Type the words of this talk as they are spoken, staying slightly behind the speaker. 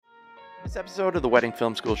This episode of the Wedding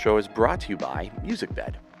Film School Show is brought to you by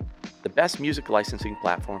MusicBed, the best music licensing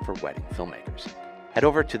platform for wedding filmmakers. Head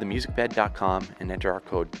over to themusicbed.com and enter our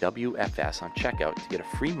code WFS on checkout to get a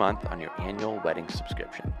free month on your annual wedding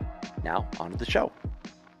subscription. Now, on to the show.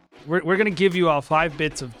 We're going to give you all 5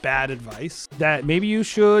 bits of bad advice that maybe you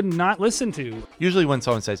should not listen to. Usually when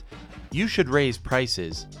someone says, you should raise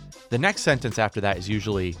prices, the next sentence after that is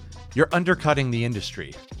usually, you're undercutting the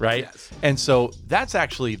industry, right? Yes. And so that's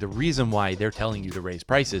actually the reason why they're telling you to raise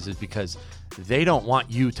prices is because they don't want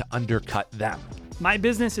you to undercut them. My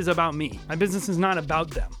business is about me. My business is not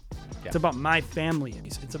about them. Yeah. It's about my family.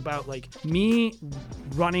 It's about me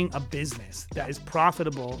running a business that is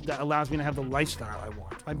profitable, that allows me to have the lifestyle I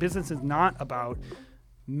want. My business is not about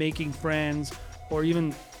making friends or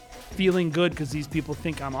even feeling good because these people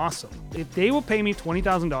think I'm awesome. If they will pay me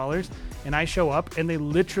 $20,000 and I show up and they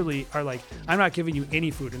literally are like, I'm not giving you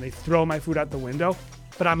any food, and they throw my food out the window,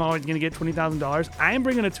 but I'm always going to get $20,000, I am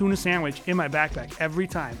bringing a tuna sandwich in my backpack every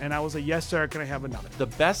time. And I will say, yes, sir, can I have another? The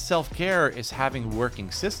best self-care is having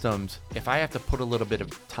working systems. If I have to put a little bit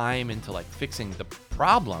of time into fixing the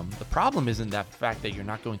problem isn't that fact that you're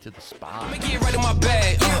not going to the spa. I'ma get right in my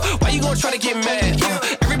bag. Why you gonna try to get mad?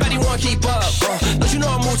 Everybody wanna keep up. Don't you know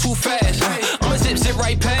I move too fast? I'ma zip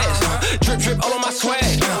right past. Drip all on my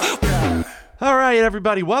swag. All right,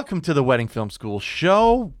 everybody, welcome to the Wedding Film School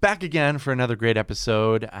Show. Back again for another great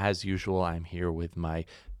episode. As usual, I'm here with my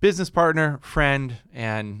business partner, friend,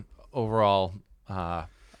 and overall,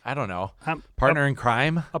 partner in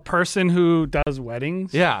crime. A person who does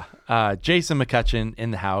weddings. Yeah, Jason McCutcheon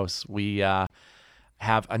in the house. We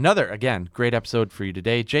have another, again, great episode for you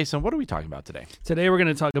today. Jason, what are we talking about today? Today we're going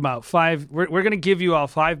to talk about we're going to give you all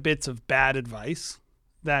 5 bits of bad advice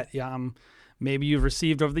that maybe you've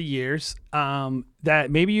received over the years that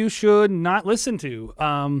maybe you should not listen to.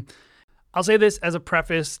 I'll say this as a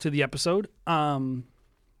preface to the episode.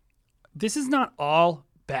 This is not all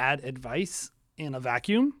bad advice in a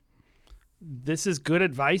vacuum. This is good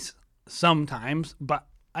advice sometimes, but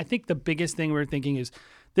I think the biggest thing we're thinking is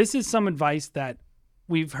this is some advice that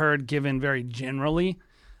we've heard given very generally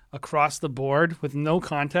across the board with no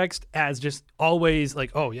context as just always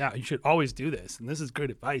oh yeah, you should always do this. And this is good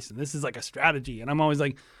advice. And this is a strategy. And I'm always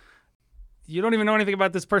like, you don't even know anything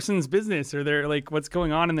about this person's business or their what's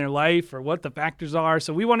going on in their life or what the factors are.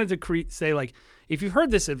 So we wanted to say if you've heard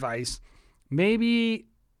this advice, maybe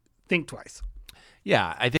think twice.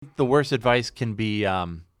 Yeah, I think the worst advice can be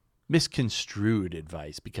misconstrued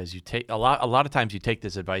advice because you take a lot of times you take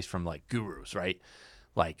this advice from gurus, right?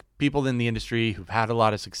 People in the industry who've had a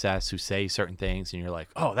lot of success who say certain things and you're like,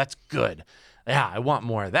 oh, that's good. Yeah, I want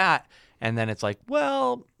more of that. And then it's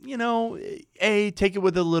well, take it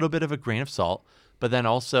with a little bit of a grain of salt, but then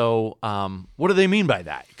also, what do they mean by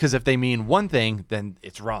that? Because if they mean one thing, then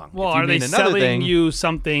it's wrong. Well, are they selling you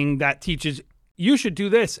something that teaches you should do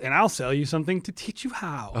this, and I'll sell you something to teach you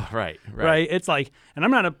how? Oh, right. It's and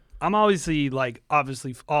I'm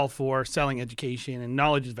obviously all for selling education, and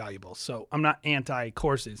knowledge is valuable. So I'm not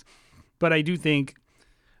anti-courses, but I do think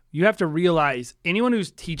you have to realize anyone who's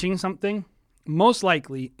teaching something most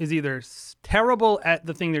likely is either terrible at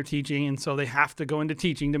the thing they're teaching, and so they have to go into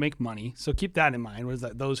teaching to make money. So keep that in mind, was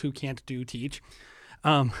that those who can't teach.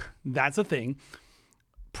 That's a thing.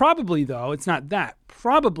 Probably, though, it's not that.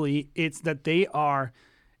 Probably it's that they are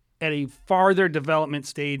at a farther development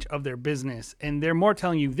stage of their business, and they're more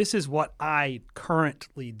telling you, this is what I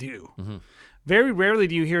currently do. Mm-hmm. Very rarely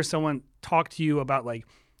do you hear someone talk to you about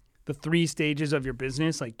the 3 stages of your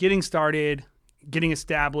business, getting started, getting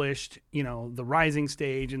established, the rising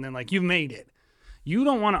stage, and then you've made it. You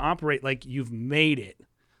don't want to operate like you've made it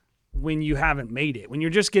when you haven't made it. When you're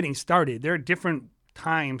just getting started, there are different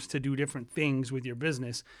times to do different things with your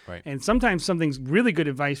business. Right. And sometimes something's really good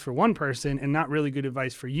advice for one person and not really good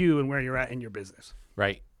advice for you and where you're at in your business.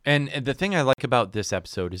 Right. And the thing I like about this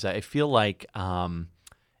episode is that I feel like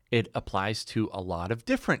it applies to a lot of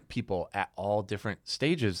different people at all different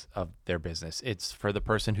stages of their business. It's for the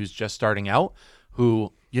person who's just starting out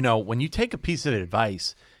who, when you take a piece of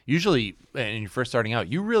advice, usually when you're first starting out,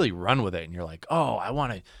 you really run with it and you're like, oh,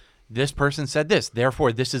 this person said this,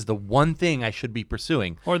 therefore this is the one thing I should be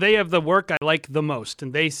pursuing. Or they have the work I like the most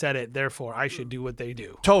and they said it, therefore I should do what they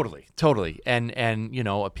do. Totally. And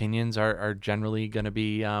opinions are generally going to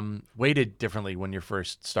be weighted differently when you're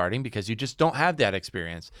first starting because you just don't have that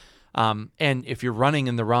experience. And if you're running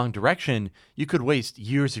in the wrong direction, you could waste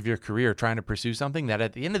years of your career trying to pursue something that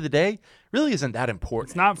at the end of the day really isn't that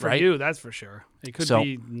important. It's not for right? you, that's for sure. It could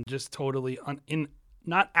be just totally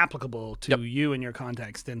not applicable to you and your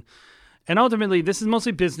context. And ultimately, this is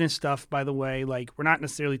mostly business stuff, by the way. We're not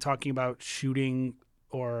necessarily talking about shooting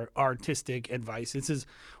or artistic advice. This is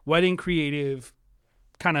wedding creative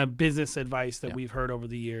kind of business advice that we've heard over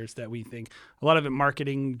the years that we think a lot of it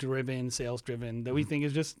marketing driven, sales driven, that we think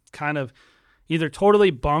is just kind of either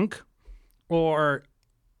totally bunk or,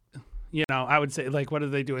 I would say, like, what do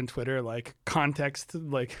they do in Twitter? Like context,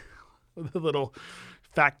 like the little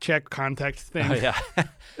fact check context thing. Oh, yeah.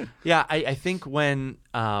 Yeah. I think when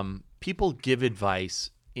people give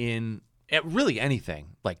advice at really anything,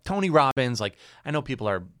 like Tony Robbins, like I know people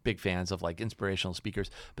are big fans of like inspirational speakers,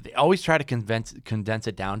 but they always try to condense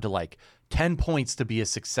it down to like 10 points to be a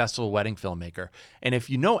successful wedding filmmaker. And if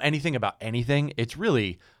you know anything about anything, it's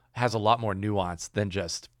really has a lot more nuance than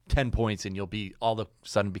just 10 points and you'll be all of a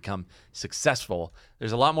sudden become successful.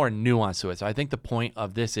 There's a lot more nuance to it. So I think the point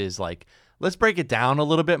of this is like, let's break it down a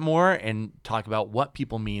little bit more and talk about what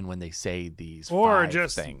people mean when they say these or five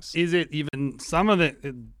just things. Is it even some of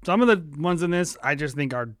the ones in this I just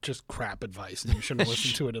think are just crap advice and you shouldn't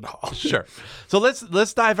listen to it at all. Sure. So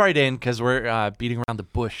let's dive right in because we're beating around the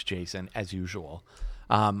bush, Jason, as usual.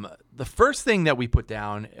 The first thing that we put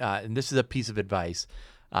down, and this is a piece of advice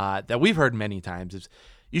that we've heard many times, is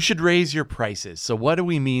you should raise your prices. So what do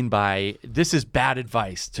we mean by this is bad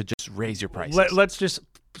advice to just raise your prices? Let's just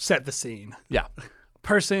set the scene. Yeah.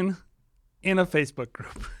 Person in a Facebook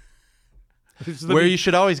group. Where you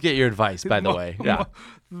should always get your advice, by the way. Yeah.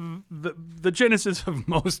 The genesis of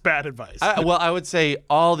most bad advice. I would say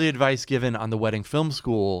all the advice given on the Wedding Film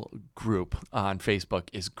School group on Facebook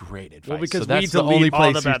is great advice. Well, because so that's we delete the only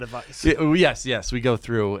place all the bad advice. Yes, we go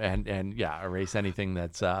through and erase anything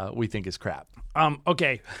that's we think is crap.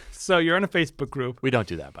 Okay, so you're in a Facebook group. We don't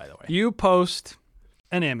do that, by the way. You post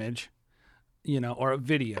an image, or a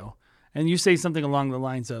video, and you say something along the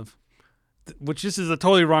lines of, which this is a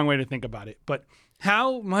totally wrong way to think about it, but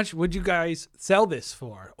how much would you guys sell this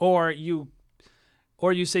for? Or you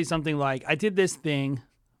say something like, I did this thing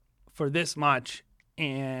for this much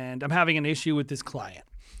and I'm having an issue with this client.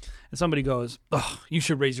 And somebody goes, oh, you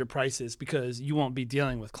should raise your prices because you won't be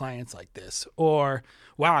dealing with clients like this. Or,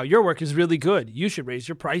 wow, your work is really good. You should raise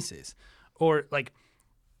your prices. Or like,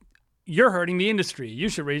 you're hurting the industry. You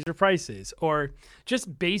should raise your prices. Or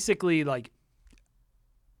just basically like,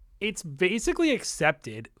 it's basically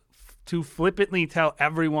accepted to flippantly tell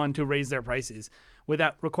everyone to raise their prices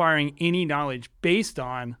without requiring any knowledge based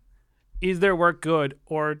on, is their work good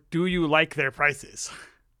or do you like their prices?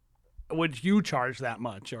 Would you charge that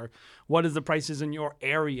much? Or what is the prices in your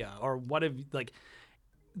area? Or what if, like,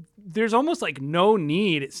 there's almost like no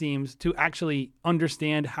need, it seems, to actually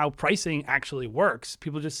understand how pricing actually works.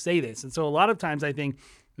 People just say this. And so a lot of times I think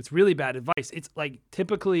it's really bad advice. It's like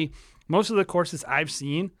typically most of the courses I've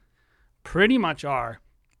seen pretty much are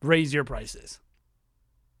raise your prices.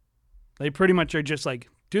 They pretty much are just like,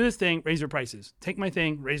 do this thing, raise your prices. Take my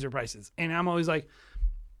thing, raise your prices. And I'm always like,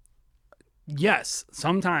 yes,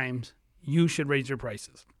 sometimes you should raise your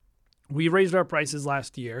prices. We raised our prices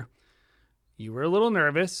last year. You were a little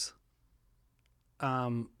nervous.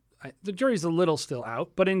 The jury's a little still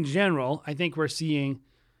out, but in general, I think we're seeing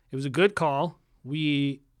it was a good call.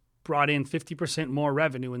 We brought in 50% more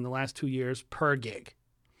revenue in the last 2 years per gig.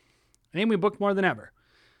 And we booked more than ever.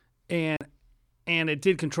 And it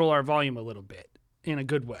did control our volume a little bit in a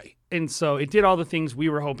good way. And so it did all the things we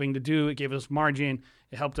were hoping to do. It gave us margin.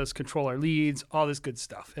 It helped us control our leads, all this good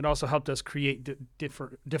stuff. It also helped us create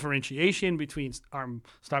differentiation between our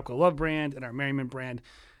Stop Go Love brand and our Merriman brand.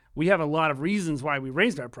 We have a lot of reasons why we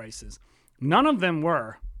raised our prices. None of them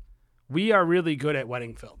were, we are really good at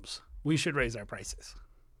wedding films. We should raise our prices.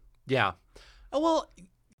 Yeah. Well,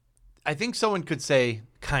 I think someone could say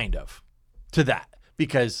kind of to that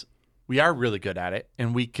because we are really good at it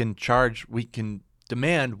and we can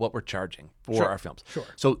demand what we're charging for our films. Sure.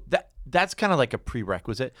 So that's kind of like a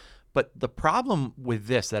prerequisite. But the problem with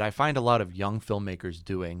this that I find a lot of young filmmakers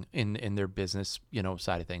doing in their business,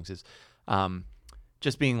 side of things is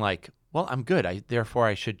just being like, well, I'm good. Therefore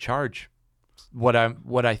I should charge what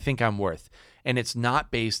I think I'm worth. And it's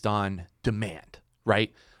not based on demand,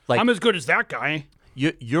 right? Like I'm as good as that guy.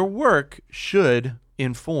 Your work should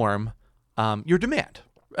inform your demand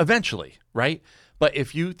eventually, right? But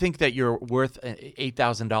if you think that you're worth an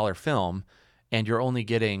 $8,000 film and you're only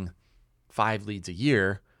getting 5 leads a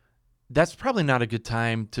year, that's probably not a good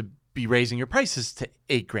time to be raising your prices to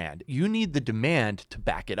 $8,000. You need the demand to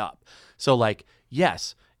back it up. So like,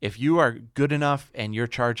 yes, if you are good enough and you're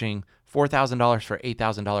charging $4,000 for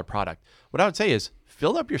 $8,000 product, what I would say is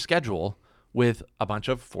fill up your schedule with a bunch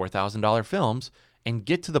of $4,000 films and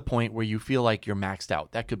get to the point where you feel like you're maxed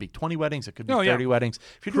out. That could be 20 weddings. It could be 30 weddings.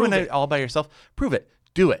 If you're doing it all by yourself, prove it.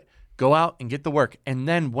 Do it. Go out and get the work. And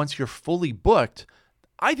then once you're fully booked,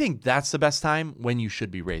 I think that's the best time when you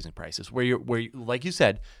should be raising prices, where you're, like you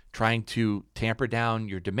said, trying to tamper down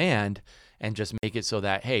your demand and just make it so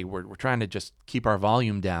that, hey, we're trying to just keep our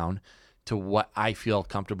volume down to what I feel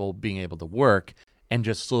comfortable being able to work, and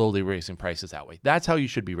just slowly raising prices that way. That's how you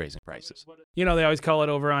should be raising prices. They always call it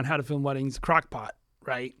over on How to Film Weddings, crockpot,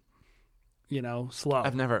 right? Slow.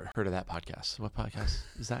 I've never heard of that podcast. What podcast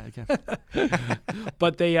is that again?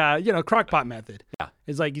 But they, crockpot method. Yeah.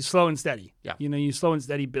 It's like you slow and steady. Yeah. You slow and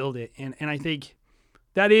steady build it. And I think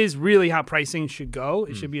that is really how pricing should go.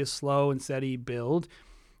 It should be a slow and steady build.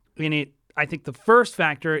 I think the first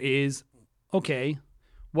factor is, okay,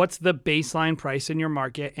 what's the baseline price in your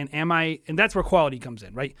market? And that's where quality comes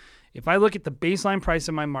in, right? If I look at the baseline price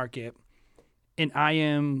in my market and I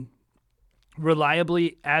am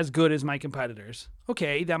reliably as good as my competitors,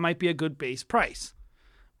 okay, that might be a good base price.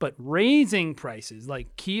 But raising prices,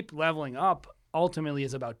 like keep leveling up, ultimately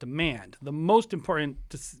is about demand. The most important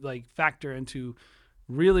factor into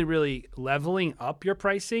really, really leveling up your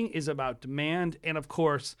pricing is about demand. And of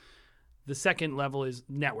course, the second level is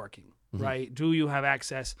networking, right? Do you have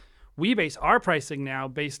access? We base our pricing now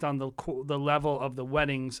based on the level of the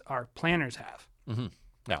weddings our planners have. Mm-hmm.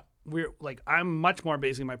 Yeah. I'm much more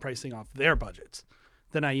basing my pricing off their budgets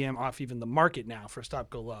than I am off even the market now for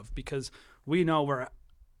Stop Go Love, because we know we're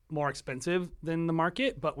more expensive than the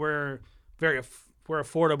market, but we're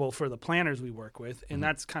affordable for the planners we work with, and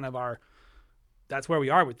that's kind of that's where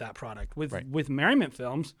we are with that product. With Merriment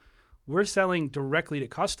Films, we're selling directly to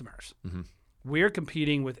customers. Mm-hmm. We're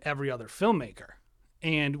competing with every other filmmaker,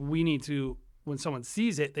 and we need to, when someone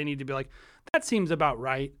sees it, they need to be like, that seems about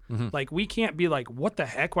right. Mm-hmm. Like, we can't be like, what the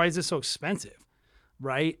heck? Why is this so expensive?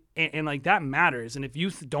 Right? And that matters. And if you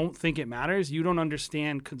don't think it matters, you don't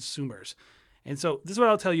understand consumers. And so this is what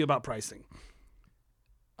I'll tell you about pricing.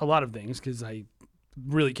 A lot of things, because I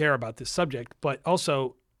really care about this subject, but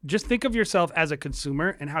also just think of yourself as a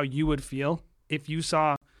consumer and how you would feel if you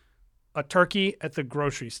saw a turkey at the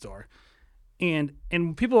grocery store. And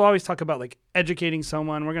people always talk about like educating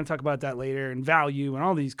someone. We're going to talk about that later, and value and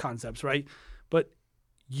all these concepts, right? But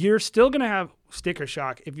you're still going to have sticker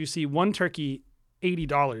shock if you see one turkey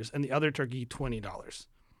 $80 and the other turkey $20.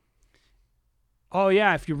 Oh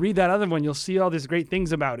yeah, if you read that other one, you'll see all these great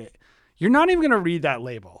things about it. You're not even going to read that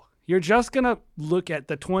label. You're just going to look at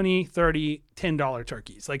the $20, $30, $10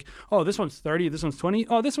 turkeys. Like, oh, this one's 30, this one's 20.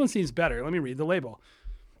 Oh, this one seems better. Let me read the label.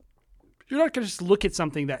 You're not going to just look at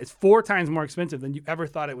something that is 4 times more expensive than you ever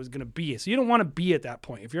thought it was going to be. So you don't want to be at that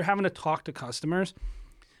point if you're having to talk to customers.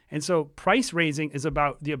 And so price raising is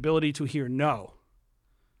about the ability to hear no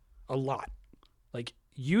a lot. Like,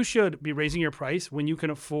 you should be raising your price when you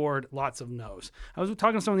can afford lots of no's. I was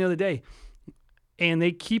talking to someone the other day, and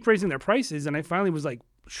they keep raising their prices, and I finally was like,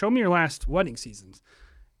 show me your last wedding seasons.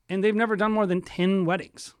 And they've never done more than 10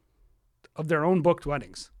 weddings of their own booked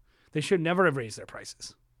weddings. They should never have raised their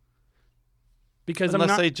prices. Because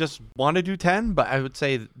unless they just want to do 10, but I would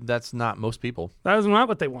say that's not most people. That was not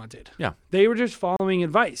what they wanted. Yeah. They were just following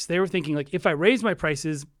advice. They were thinking, like, if I raise my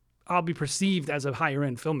prices, I'll be perceived as a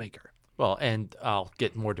higher-end filmmaker. Well, and I'll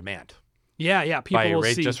get more demand. Yeah. People will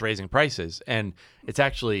see. Just raising prices. And it's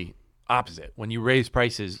actually opposite. When you raise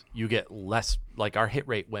prices, you get less. Like, our hit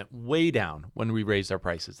rate went way down when we raised our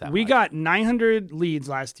prices that much. We got 900 leads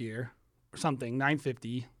last year or something,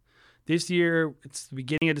 950. This year, it's the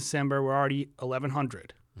beginning of December. We're already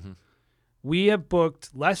 1,100. Mm-hmm. We have booked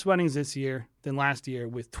less weddings this year than last year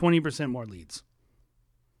with 20% more leads.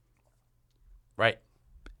 Right.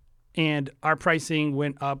 And our pricing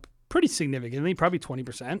went up pretty significantly, probably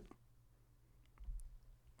 20%.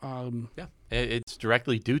 Yeah. It's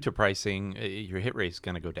directly due to pricing. Your hit rate is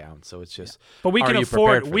going to go down. So it's just, but we can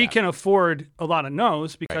afford a lot of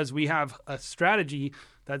no's because we have a strategy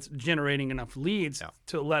that's generating enough leads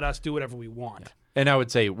to let us do whatever we want. Yeah. And I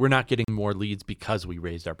would say we're not getting more leads because we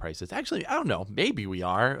raised our prices. Actually, I don't know. Maybe we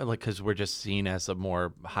are, like, because we're just seen as a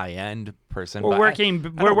more high-end person. We're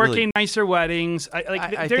working nicer weddings.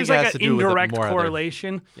 There's like an indirect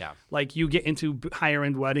correlation. Yeah. Like, you get into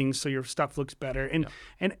higher-end weddings, so your stuff looks better.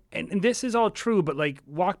 And this is all true, but like,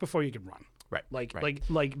 walk before you can run. Right.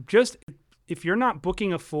 Like just if you're not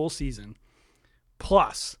booking a full season,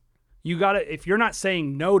 plus you gotta, if you're not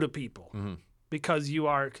saying no to people. Mm-hmm. Because you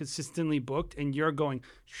are consistently booked and you're going,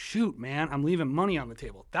 shoot, man, I'm leaving money on the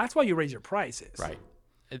table. That's why you raise your prices. Right.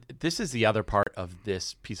 This is the other part of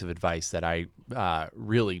this piece of advice that I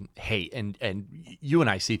really hate, and you and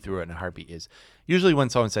I see through it in a heartbeat, is usually when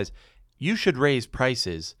someone says, you should raise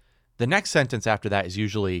prices, the next sentence after that is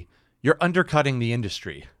usually, you're undercutting the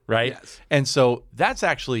industry, right? Yes. And so that's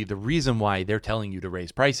actually the reason why they're telling you to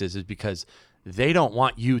raise prices, is because they don't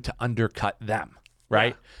want you to undercut them.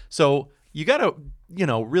 right? So you got to,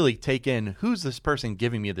 really take in who's this person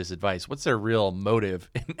giving me this advice? What's their real motive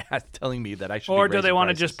in telling me that I should? Or be do they want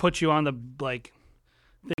to just put you on the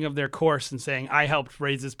thing of their course and saying, I helped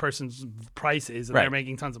raise this person's prices and they're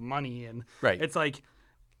making tons of money, and it's like,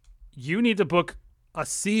 you need to book a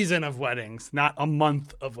season of weddings, not a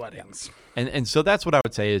month of weddings. And so that's what I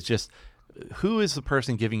would say is just, who is the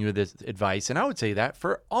person giving you this advice? And I would say that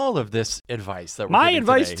for all of this advice that we're my giving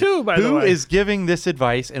advice today, too, by the way. Who is giving this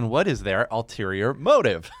advice and what is their ulterior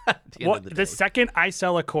motive? The second I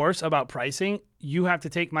sell a course about pricing, you have to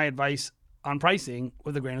take my advice on pricing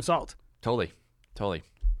with a grain of salt. Totally.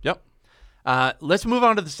 Yep. Let's move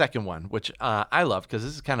on to the second one, which I love because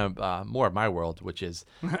this is kind of more of my world, which is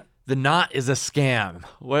the knot is a scam.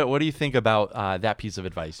 What do you think about that piece of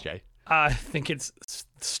advice, Jay? I think it's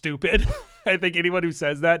stupid. I think anyone who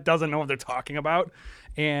says that doesn't know what they're talking about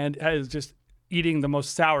and is just eating the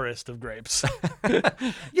most sourest of grapes.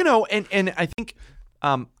 And I think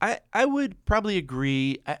I would probably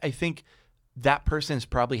agree. I think that person's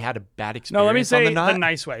probably had a bad experience. No, let me say on the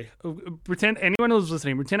nice way. Pretend anyone who's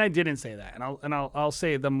listening, pretend I didn't say that, and I'll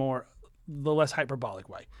say the less hyperbolic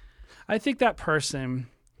way. I think that person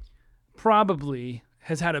probably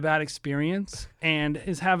has had a bad experience and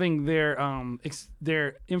is having their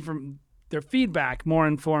feedback more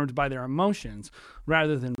informed by their emotions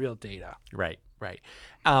rather than real data. Right.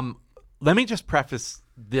 Let me just preface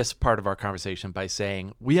this part of our conversation by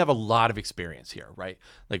saying we have a lot of experience here, right?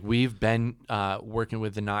 Like we've been working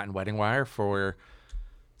with the Knot and Wedding Wire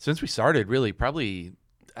since we started, really, probably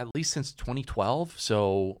at least since 2012.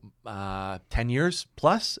 So 10 years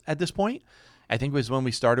plus at this point, I think was when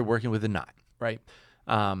we started working with the Knot, right?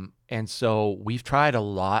 And so we've tried a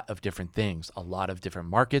lot of different things, a lot of different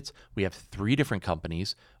markets. We have 3 different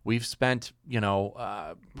companies. We've spent,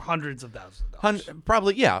 hundreds of thousands of dollars.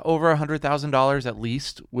 Probably, over $100,000 at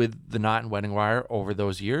least with the Knot and Wedding Wire over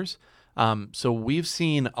those years. So we've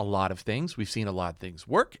seen a lot of things. We've seen a lot of things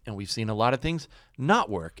work, and we've seen a lot of things not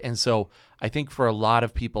work. And so I think for a lot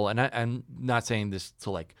of people, and I'm not saying this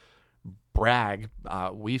to brag,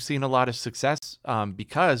 we've seen a lot of success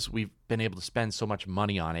because we've been able to spend so much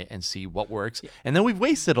money on it and see what works, and then we've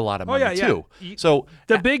wasted a lot of money too. So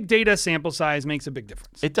the big data sample size makes a big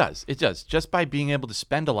difference. It does. Just by being able to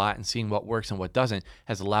spend a lot and seeing what works and what doesn't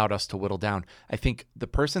has allowed us to whittle down. I think the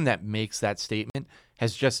person that makes that statement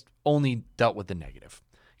has just only dealt with the negative.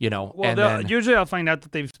 Well, usually I'll find out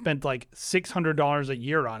that they've spent like $600 a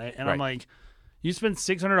year on it, and I'm like, you spent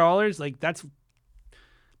 $600? Like that's.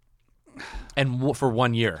 And for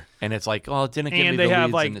 1 year, and it's like, well, it didn't give me the leads, and they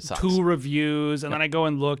have and it sucks. 2 reviews, and then I go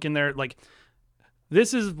and look, and they're like,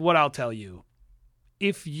 this is what I'll tell you.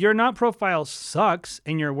 If your Knot profile sucks,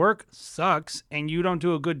 and your work sucks, and you don't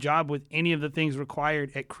do a good job with any of the things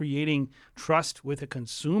required at creating trust with a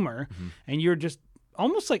consumer, and you're just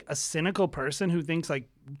almost like a cynical person who thinks like,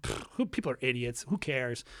 people are idiots, who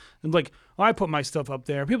cares? And like, I put my stuff up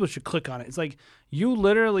there, people should click on it. It's like, you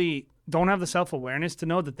literally don't have the self-awareness to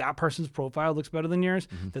know that person's profile looks better than yours,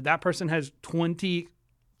 that person has 20,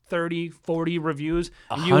 30, 40 reviews.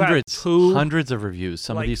 And you hundreds of reviews.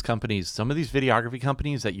 Some of these companies, some of these videography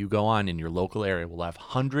companies that you go on in your local area will have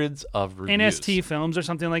hundreds of reviews. NST Films or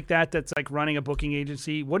something like that, that's like running a booking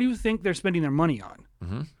agency. What do you think they're spending their money on?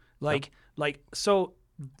 So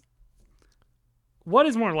what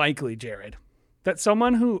is more likely, Jared, that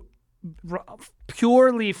someone who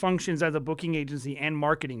purely functions as a booking agency and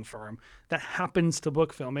marketing firm that happens to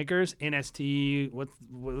book filmmakers, NST,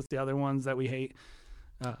 what's the other ones that we hate?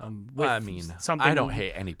 I don't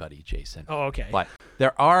hate anybody, Jason. Oh, okay. But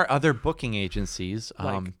there are other booking agencies.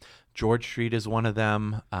 George Street is one of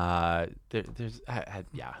them. There's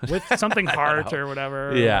with something Heart or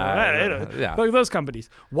whatever. Yeah. Like those companies.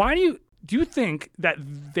 Why do you think that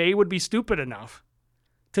they would be stupid enough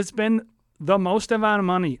to spend the most amount of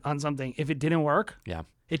money on something if it didn't work? Yeah.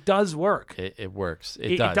 It does work. It works.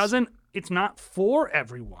 It does. It doesn't. It's not for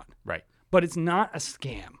everyone. Right. But it's not a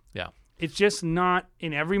scam. Yeah. It's just not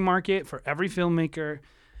in every market for every filmmaker.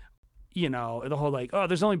 The whole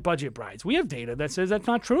there's only budget brides. We have data that says that's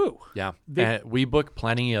not true. Yeah. We book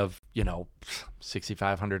plenty of,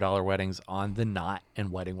 $6,500 weddings on the Knot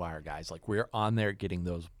and Wedding Wire, guys. Like, we're on there getting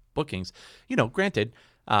those bookings. Granted,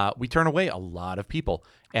 we turn away a lot of people.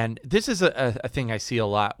 And this is a thing I see a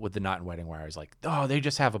lot with the Knot and Wedding Wire is like, oh, they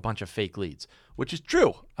just have a bunch of fake leads, which is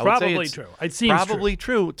true. Probably true. It seems probably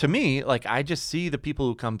true to me. Like, I just see the people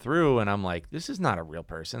who come through and I'm like, this is not a real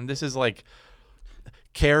person. This is like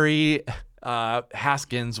Carrie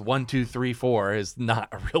Haskins1234 is not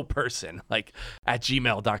a real person, like at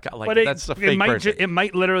gmail.com. Like, But that's a fake person. It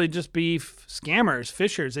might literally just be scammers,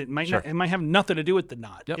 fishers. It might Sure. it might have nothing to do with the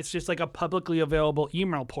knot. Yep. It's just like a publicly available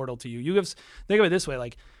email portal to you. Think of it this way,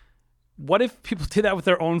 like, what if people did that with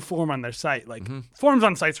their own form on their site? Like, forms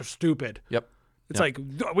on sites are stupid. Yep. It's like,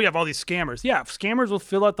 we have all these scammers. Yeah, scammers will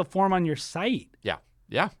fill out the form on your site. Yeah.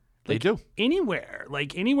 Yeah. They do. Anywhere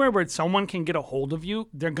where someone can get a hold of you,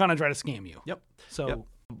 they're going to try to scam you. Yep. So, Yep.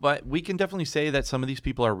 But we can definitely say that some of these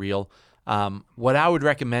people are real. What I would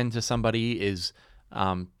recommend to somebody is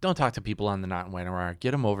don't talk to people on the Knot and Wedding Wire.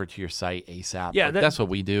 Get them over to your site ASAP. Yeah, that's what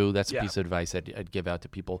we do. That's a yeah. piece of advice I'd give out to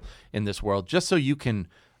people in this world, just so you can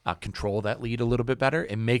control that lead a little bit better.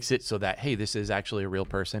 It makes it so that, hey, this is actually a real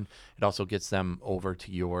person. It also gets them over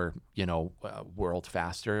to your, world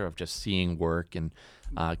faster of just seeing work and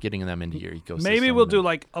getting them into your ecosystem. maybe we'll do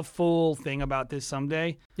like a full thing about this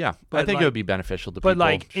someday. Yeah, but I think like- it would be beneficial to people. But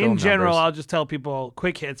like show in them general, numbers. I'll just tell people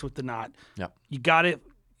quick hits with the Knot. Yep. You got it.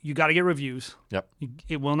 You got to get reviews. Yep.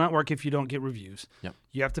 It will not work if you don't get reviews. Yep.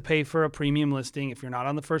 You have to pay for a premium listing. If you're not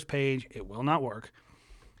on the first page, it will not work.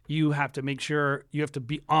 You have to make sure you have to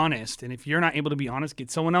be honest. And if you're not able to be honest, get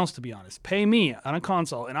someone else to be honest. Pay me on a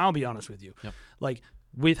consult and I'll be honest with you. Yep. Like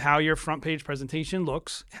with how your front page presentation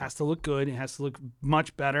looks, it has to look good. It has to look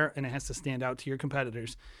much better and it has to stand out to your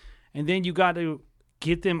competitors. And then you got to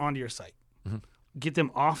get them onto your site. Get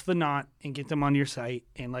them off the Knot and get them on your site.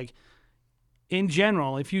 And like, in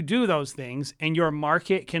general, if you do those things and your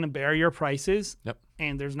market can bear your prices, Yep.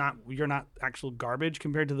 and you're not actual garbage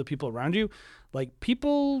compared to the people around you, like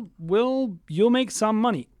you'll make some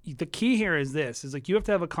money. The key here is this: is like you have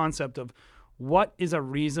to have a concept of what is a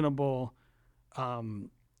reasonable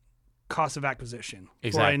cost of acquisition for a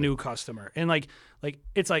Exactly. new customer, and like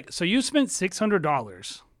it's like, so you spent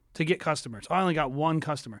 $600 to get customers. I only got one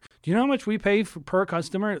customer. Do you know how much we pay per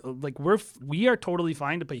customer? Like we are totally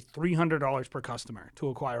fine to pay $300 per customer to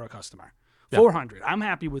acquire a customer. Yeah. $400. I'm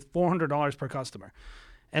happy with $400 per customer.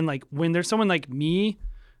 And like when there's someone like me,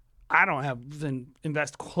 I don't have to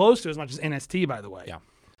invest close to as much as NST, by the way. Yeah.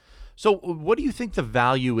 So what do you think the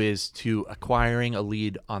value is to acquiring a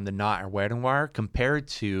lead on the Knot or Wedding Wire compared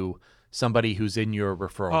to somebody who's in your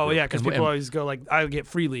referral Oh group? yeah, because people always go like, I get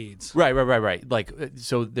free leads. Right. Like,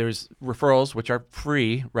 so there's referrals, which are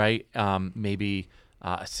free, right? Maybe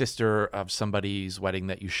a sister of somebody's wedding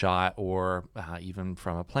that you shot, or even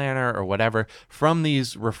from a planner or whatever, from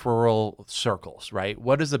these referral circles, right?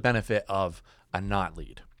 What is the benefit of a Knot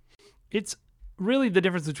lead? It's really the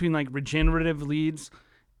difference between like regenerative leads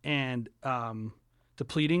and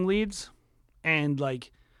depleting leads. And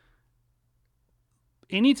like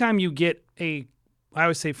anytime you get I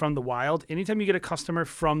always say from the wild, anytime you get a customer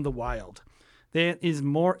from the wild, that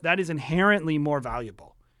is inherently more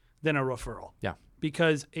valuable than a referral. Yeah.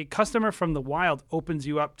 Because a customer from the wild opens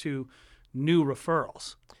you up to new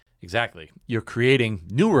referrals. Exactly. You're creating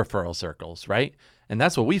new referral circles, right? And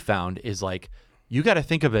that's what we found is like, you got to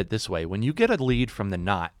think of it this way. When you get a lead from the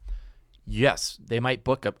Knot, yes, they might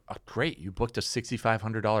book great. You booked a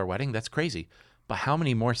 $6,500 wedding. That's crazy. But how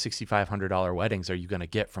many more $6,500 weddings are you going to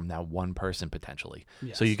get from that one person potentially?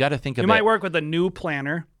 Yes. So you got to think of You it. might work with a new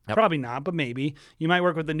planner. Yep. Probably not, but maybe. You might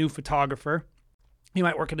work with a new photographer. You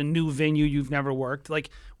might work at a new venue you've never worked. Like,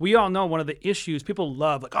 we all know one of the issues people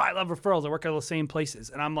love, like, oh, I love referrals. I work at all the same places.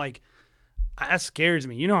 And I'm like, that scares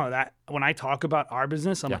me. You know how that, when I talk about our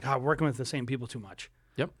business, I'm like, oh, I'm working with the same people too much.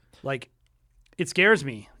 Yep. Like, it scares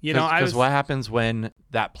me. You know, Because what happens when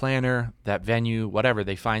that planner, that venue, whatever,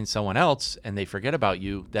 they find someone else and they forget about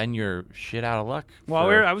you, then you're shit out of luck. Well,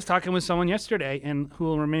 I was talking with someone yesterday, and who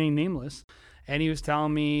will remain nameless, and he was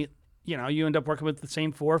telling me, you know, you end up working with the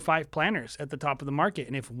same 4 or 5 planners at the top of the market,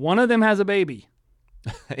 and if one of them has a baby,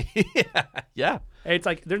 yeah. it's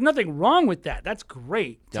like there's nothing wrong with that. That's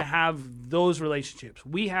great to Yep. have those relationships.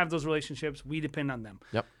 We have those relationships. We depend on them.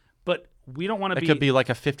 Yep. But we don't want to It could be like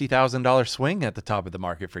a $50,000 swing at the top of the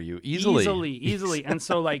market for you. Easily. And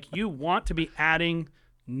so like you want to be adding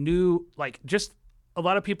new, like, just a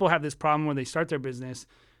lot of people have this problem where they start their business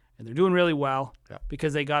and they're doing really well Yeah.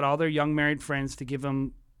 because they got all their young married friends to give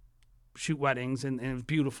them shoot weddings and it was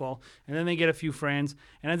beautiful. And then they get a few friends,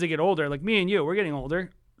 and as they get older, like me and you, we're getting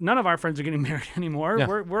older. None of our friends are getting married anymore. Yeah.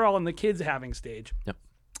 We're all in the kids having stage. Yep.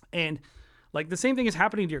 And like the same thing is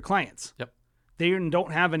happening to your clients. Yep. They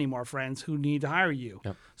don't have any more friends who need to hire you.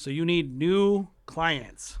 Yep. So you need new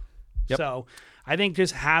clients. Yep. So I think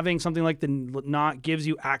just having something like the Knot gives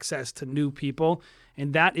you access to new people,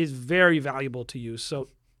 and that is very valuable to you. So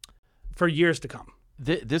for years to come.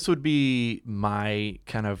 This would be my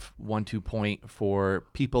kind of 1-2 point for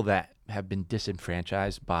people that have been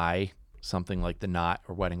disenfranchised by something like The Knot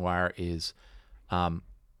or Wedding Wire is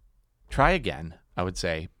try again, I would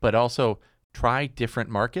say, but also try different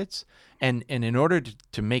markets. And in order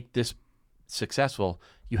to make this successful,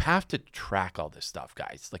 you have to track all this stuff,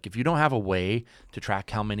 guys. Like if you don't have a way to track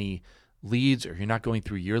how many leads, or you're not going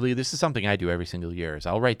through yearly, this is something I do every single year, is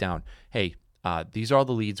I'll write down, hey, these are all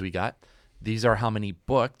the leads we got. These are how many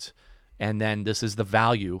booked. And then this is the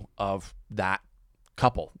value of that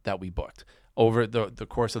couple that we booked over the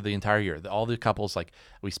course of the entire year. All the couples, like,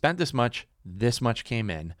 we spent this much came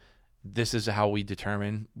in. This is how we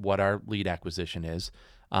determine what our lead acquisition is.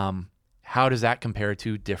 How does that compare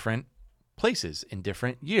to different places in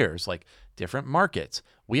different years, like different markets?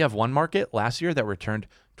 We have one market last year that returned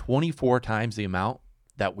 24 times the amount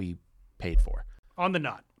that we paid for. On The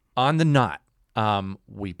Knot. On The Knot.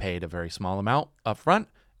 We paid a very small amount up front,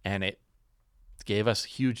 and it gave us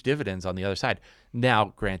huge dividends on the other side.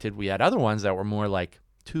 Now, granted, we had other ones that were more like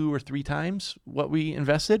 2 or 3 times what we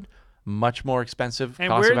invested, much more expensive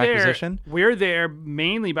cost of acquisition. We're there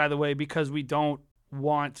mainly, by the way, because we don't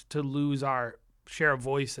want to lose our share of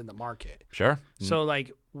voice in the market. Sure. So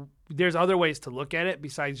like there's other ways to look at it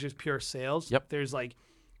besides just pure sales. Yep. There's like,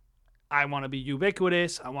 I want to be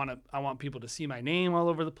ubiquitous. I want people to see my name all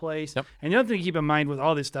over the place. Yep. And the other thing to keep in mind with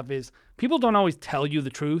all this stuff is people don't always tell you the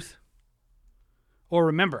truth or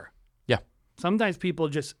remember. Yeah. Sometimes people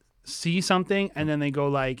just see something and then they go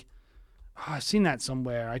like, oh, I've seen that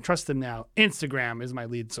somewhere. I trust them now. Instagram is my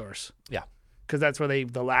lead source. Yeah. Because that's where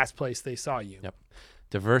the last place they saw you. Yep.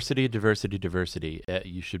 Diversity, diversity, diversity.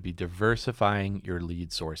 You should be diversifying your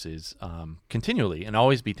lead sources continually and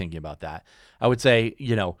always be thinking about that. I would say,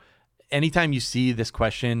 anytime you see this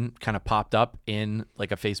question kind of popped up in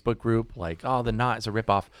like a Facebook group, like, oh, The Knot is a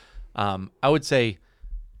ripoff, I would say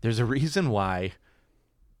there's a reason why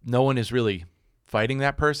no one is really fighting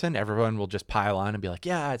that person. Everyone will just pile on and be like,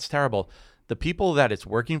 yeah, it's terrible. The people that it's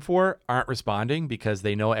working for aren't responding because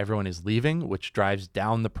they know everyone is leaving, which drives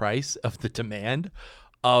down the price of the demand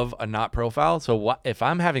of a Knot profile. So if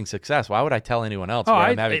I'm having success, why would I tell anyone else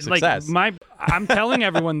I'm having success? I'm telling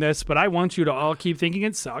everyone this, but I want you to all keep thinking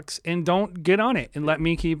it sucks and don't get on it and let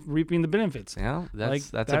me keep reaping the benefits. Yeah,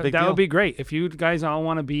 that's a big deal. That would be great. If you guys all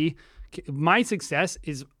want to be, my success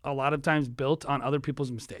is a lot of times built on other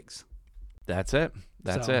people's mistakes. That's it.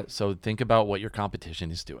 So think about what your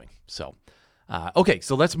competition is doing. So, okay,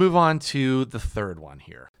 so let's move on to the third one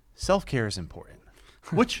here. Self-care is important.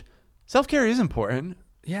 Which self-care is important.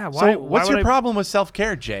 Yeah. What's your problem with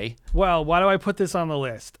self-care, Jay? Well, why do I put this on the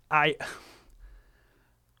list?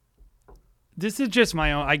 This is just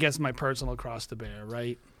my own, I guess, my personal cross to bear,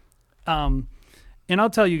 right? And I'll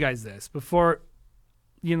tell you guys this before,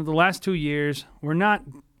 the last 2 years were not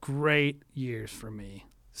great years for me,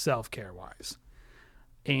 self-care wise.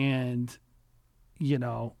 And,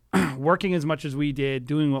 working as much as we did,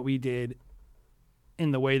 doing what we did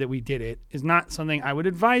in the way that we did it is not something I would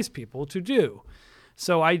advise people to do.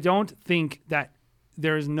 So I don't think that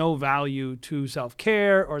there is no value to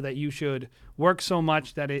self-care or that you should work so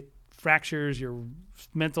much that it fractures your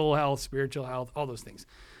mental health, spiritual health, all those things.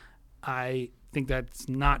 I think that's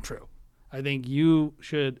not true. I think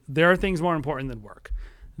there are things more important than work.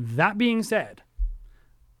 That being said,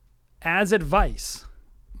 as advice,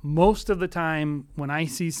 most of the time when I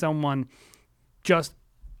see someone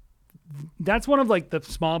that's one of like the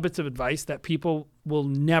small bits of advice that people will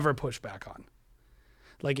never push back on.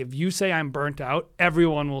 Like if you say I'm burnt out,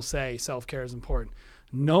 everyone will say self-care is important.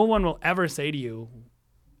 No one will ever say to you,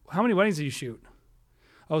 how many weddings did you shoot?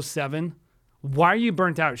 Oh, 7. Why are you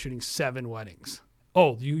burnt out shooting 7 weddings?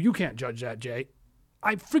 Oh, you can't judge that, Jay.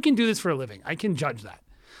 I freaking do this for a living. I can judge that.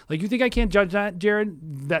 Like, you think I can't judge that,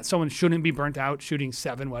 Jared, that someone shouldn't be burnt out shooting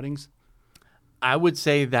 7 weddings? I would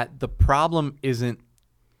say that the problem isn't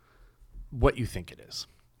what you think it is.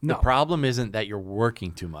 No. The problem isn't that you're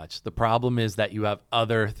working too much. The problem is that you have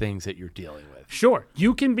other things that you're dealing with. Sure.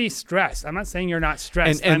 You can be stressed. I'm not saying you're not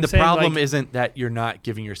stressed. And the problem isn't that you're not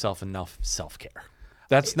giving yourself enough self-care.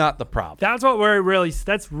 That's not the problem.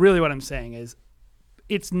 That's really what I'm saying is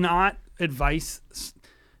it's not advice.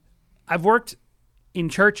 I've worked in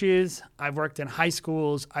churches. I've worked in high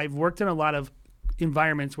schools. I've worked in a lot of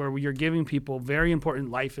environments where you're giving people very important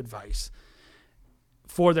life advice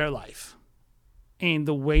for their life. And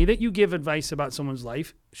the way that you give advice about someone's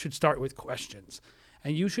life should start with questions.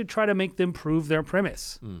 And you should try to make them prove their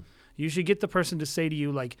premise. You should get the person to say to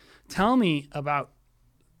you, like, tell me about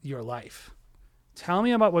your life. Tell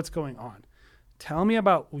me about what's going on. Tell me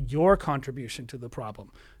about your contribution to the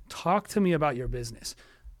problem. Talk to me about your business.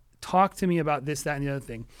 Talk to me about this, that, and the other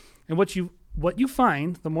thing. And what you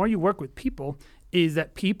find, the more you work with people, is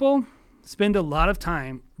that people spend a lot of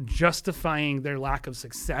time justifying their lack of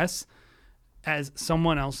success as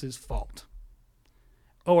someone else's fault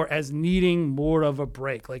or as needing more of a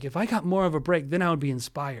break. Like, if I got more of a break, then I would be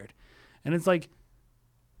inspired. And it's like,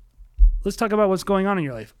 let's talk about what's going on in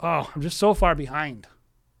your life. Oh, I'm just so far behind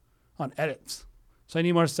on edits. So I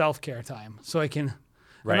need more self-care time so I can.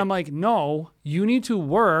 Right. And I'm like, no, you need to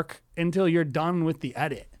work until you're done with the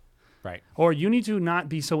edit. Right. Or you need to not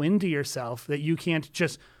be so into yourself that you can't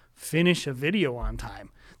just finish a video on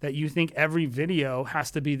time, that you think every video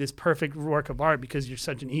has to be this perfect work of art because you're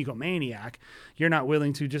such an egomaniac. You're not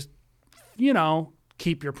willing to just,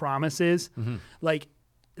 keep your promises. Mm-hmm. Like,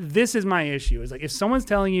 this is my issue. Is like, if someone's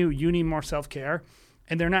telling you you need more self-care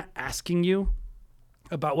and they're not asking you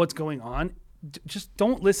about what's going on, just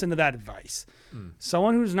don't listen to that advice.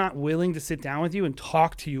 Someone who's not willing to sit down with you and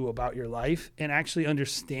talk to you about your life and actually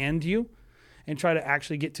understand you and try to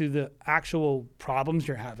actually get to the actual problems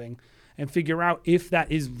you're having and figure out if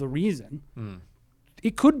that is the reason.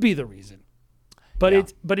 It could be the reason, but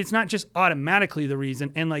it's not just automatically the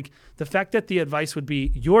reason. And like, the fact that the advice would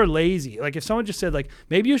be you're lazy. Like, if someone just said like,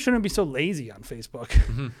 maybe you shouldn't be so lazy on Facebook,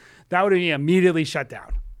 that would be immediately shut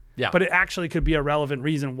down. Yeah. But it actually could be a relevant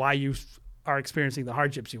reason why you are experiencing the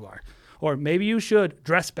hardships you are. Or maybe you should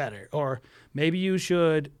dress better, or maybe you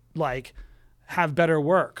should like have better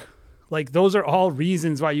work. Like, those are all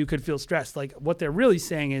reasons why you could feel stressed. Like, what they're really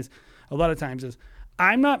saying is, a lot of times, is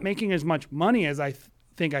I'm not making as much money as I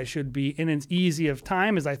think I should be in as easy of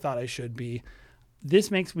time as I thought I should be.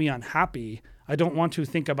 This makes me unhappy. I don't want to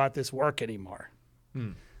think about this work anymore.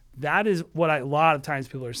 That is what a lot of times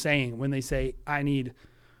people are saying when they say, I need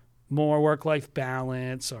more work-life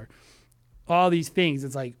balance or all these things.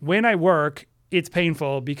 It's like, when I work, it's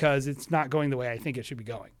painful because it's not going the way I think it should be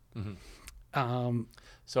going.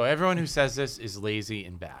 So everyone who says this is lazy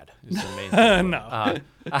and bad. Is the main thing.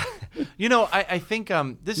 No. I think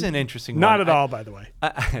this is an interesting one. Not at all, by the way.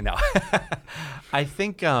 No. I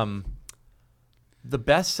think the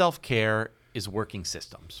best self-care is working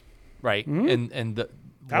systems, right? And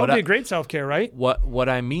that would be a great self-care, right? What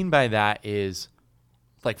I mean by that is,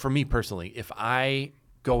 like, for me personally, if I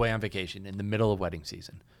go away on vacation in the middle of wedding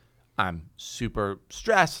season, I'm super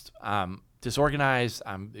stressed, I'm disorganized,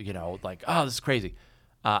 I'm like, oh, this is crazy.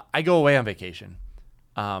 I go away on vacation.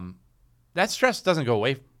 That stress doesn't go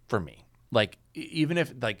away for me. Like, even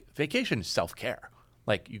if, like, vacation is self-care.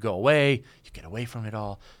 Like, you go away, you get away from it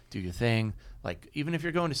all, do your thing. Like, even if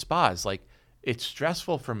you're going to spas, like, it's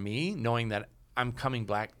stressful for me knowing that I'm coming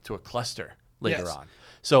back to a cluster later on.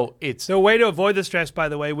 So it's the way to avoid the stress, by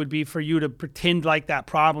the way, would be for you to pretend like that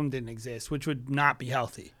problem didn't exist, which would not be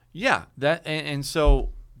healthy. Yeah, and so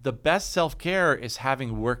the best self-care is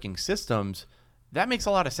having working systems. That makes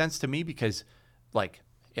a lot of sense to me because, like,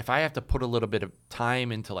 if I have to put a little bit of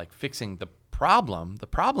time into like fixing the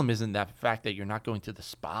problem isn't that fact that you're not going to the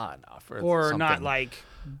spa enough or something. Not like,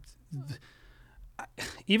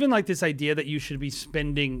 even like this idea that you should be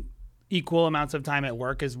spending equal amounts of time at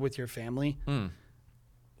work as with your family.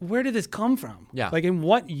 Where did this come from? Yeah. Like, in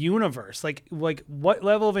what universe? Like what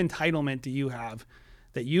level of entitlement do you have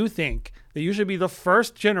that you think that you should be the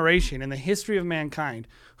first generation in the history of mankind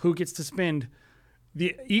who gets to spend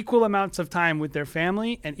the equal amounts of time with their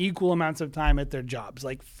family and equal amounts of time at their jobs?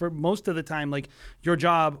 Like, for most of the time, like, your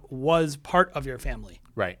job was part of your family.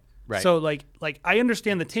 Right. So like I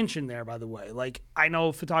understand the tension there, by the way. Like, I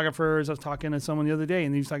know photographers. I was talking to someone the other day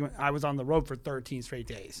and he was talking about, I was on the road for 13 straight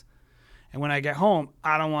days. And when I get home,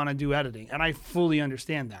 I don't want to do editing. And I fully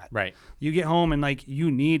understand that. Right. You get home and like, you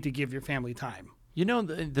need to give your family time.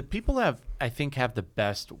 The people that I think have the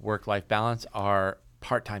best work-life balance are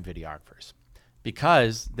part-time videographers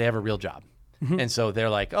because they have a real job. And so they're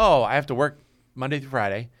like, oh, I have to work Monday through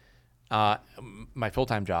Friday, my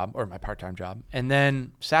full-time job or my part-time job. And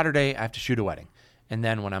then Saturday I have to shoot a wedding. And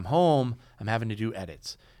then when I'm home, I'm having to do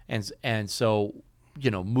edits. And so,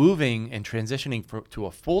 moving and transitioning to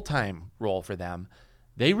a full-time role for them,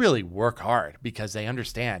 they really work hard because they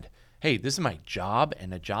understand, hey, this is my job,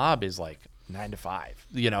 and a job is like 9 to 5,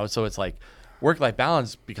 so it's like work-life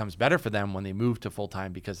balance becomes better for them when they move to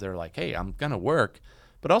full-time because they're like, hey, I'm going to work,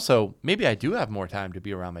 but also maybe I do have more time to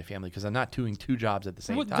be around my family because I'm not doing 2 jobs at the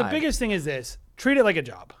same time. The biggest thing is this: treat it like a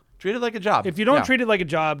job. Treat it like a job. If you don't treat it like a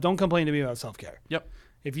job, don't complain to me about self-care. Yep.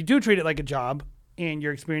 If you do treat it like a job and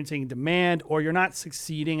you're experiencing demand or you're not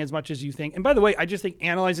succeeding as much as you think. And by the way, I just think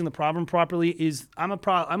analyzing the problem properly is, I'm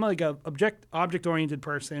like a object-oriented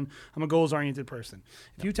person. I'm a goals-oriented person.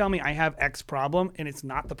 If you tell me I have X problem and it's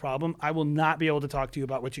not the problem, I will not be able to talk to you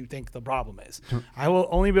about what you think the problem is. I will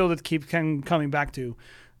only be able to keep coming back to,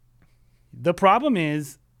 the problem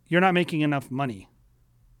is you're not making enough money.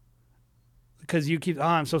 because you keep,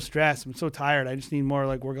 I'm so stressed, I'm so tired, I just need more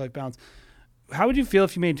like work-life balance. How would you feel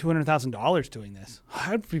if you made $200,000 doing this?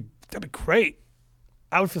 That'd be great.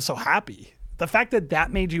 I would feel so happy. The fact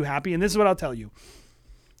that made you happy, and this is what I'll tell you.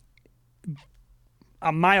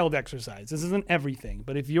 A mild exercise. This isn't everything,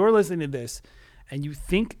 but if you're listening to this and you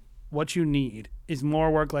think what you need is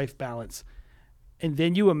more work-life balance, and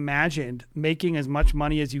then you imagined making as much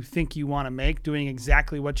money as you think you want to make, doing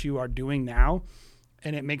exactly what you are doing now,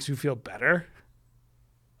 and it makes you feel better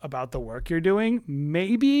about the work you're doing,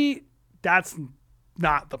 maybe that's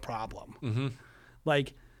not the problem. Mm-hmm.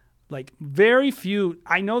 Like very few,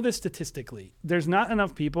 I know this statistically, there's not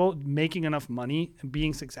enough people making enough money and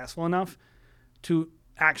being successful enough to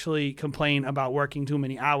actually complain about working too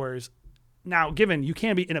many hours. Now, given you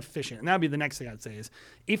can be inefficient, and that would be the next thing I'd say is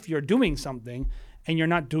if you're doing something and you're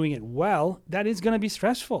not doing it well, that is going to be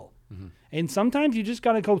stressful. Mm-hmm. And sometimes you just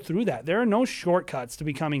got to go through that. There are no shortcuts to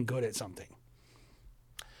becoming good at something.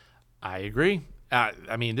 I agree.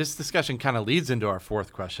 I mean, this discussion kind of leads into our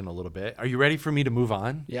fourth question a little bit. Are you ready for me to move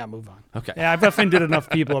on? Yeah, move on. Okay. Yeah, I've offended enough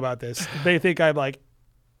people about this. They think I'm like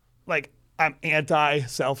I'm anti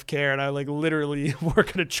self-care, and I like literally work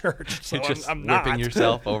at a church. So You're just I'm not. whipping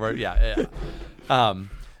yourself over. Yeah.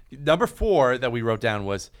 Number 4 that we wrote down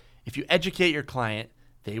was, if you educate your client,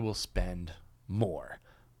 they will spend more.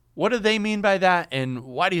 What do they mean by that, and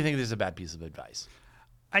why do you think this is a bad piece of advice?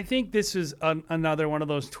 I think this is another one of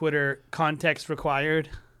those Twitter context required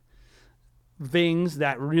things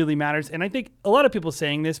that really matters. And I think a lot of people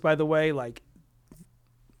saying this, by the way, like,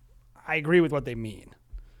 I agree with what they mean.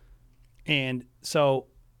 And so,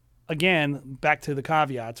 again, back to the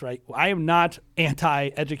caveats, right? I am not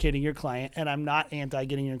anti-educating your client, and I'm not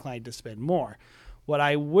anti-getting your client to spend more. What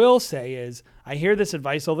I will say is I hear this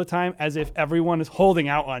advice all the time as if everyone is holding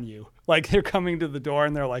out on you. Like they're coming to the door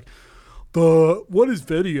and they're like, what is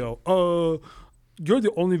video? You're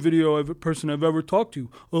the only person I've ever talked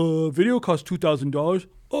to. Video costs $2,000.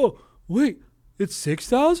 Oh, wait, it's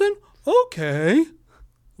 $6,000? Okay.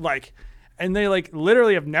 Like, and they like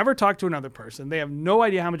literally have never talked to another person. They have no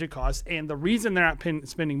idea how much it costs. And the reason they're not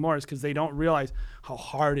spending more is because they don't realize how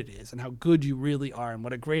hard it is and how good you really are and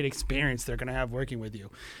what a great experience they're going to have working with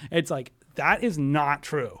you. It's like, that is not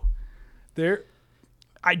true.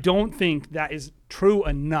 I don't think that is true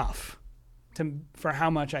enough for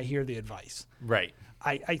how much I hear the advice. Right.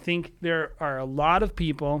 I think there are a lot of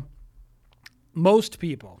people, most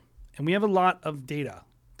people, and we have a lot of data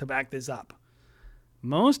to back this up.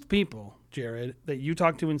 Most people, Jared, that you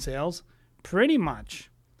talk to in sales pretty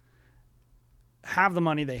much have the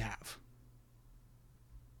money they have.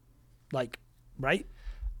 Like, right?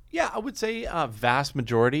 Yeah, I would say a vast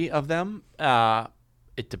majority of them.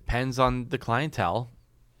 It depends on the clientele.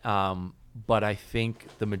 But I think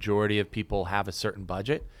the majority of people have a certain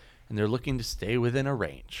budget and they're looking to stay within a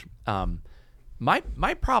range.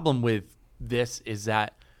 My problem with this is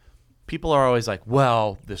that people are always like,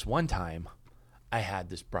 well, this one time I had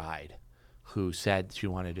this bride who said she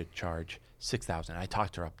wanted to charge $6,000. I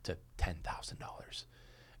talked her up to $10,000.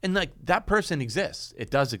 And like that person exists. It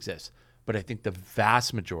does exist. But I think the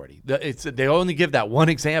vast majority, they only give that one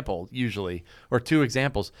example usually or two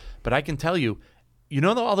examples. But I can tell you,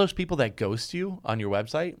 all those people that ghost you on your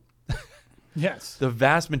website? Yes. The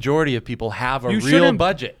vast majority of people have a real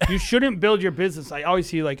budget. You shouldn't build your business. I always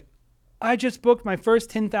hear like, I just booked my first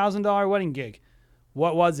 $10,000 wedding gig.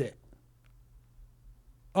 What was it?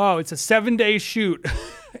 Oh, it's a 7-day shoot.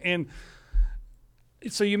 And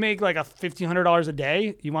so you make like $1,500 a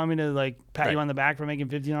day? You want me to like pat you on the back for making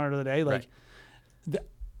 $1,500 a day? Like,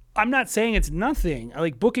 I'm not saying it's nothing.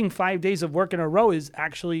 Like booking 5 days of work in a row is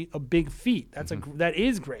actually a big feat. That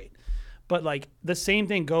is great. But like the same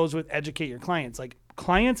thing goes with educate your clients. Like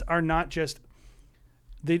clients are not just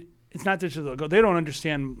it's not just they don't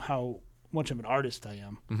understand how much of an artist I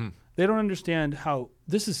am. Mm-hmm. They don't understand how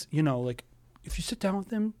this is. Like if you sit down with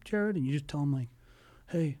them, Jared, and you just tell them like,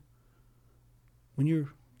 hey, when your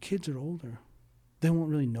kids are older, they won't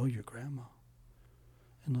really know your grandma,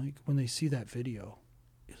 and like when they see that video,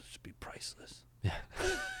 it'll just be priceless. Yeah.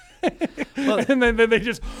 Well, and then they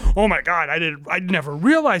just, oh my God, I never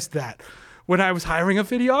realized that when I was hiring a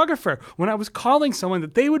videographer, when I was calling someone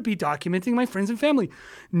that they would be documenting my friends and family.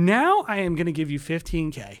 Now I am going to give you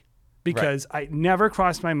 $15K because I never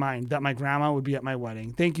crossed my mind that my grandma would be at my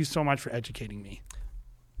wedding. Thank you so much for educating me.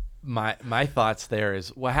 My thoughts there is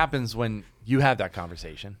what happens when you have that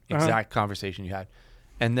conversation, exact conversation you had,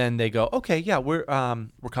 and then they go, okay, yeah, we're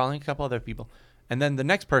calling a couple other people, and then the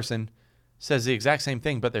next person says the exact same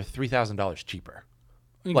thing, but they're $3,000 cheaper.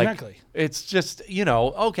 Exactly. Like, it's just,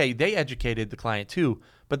 okay, they educated the client too,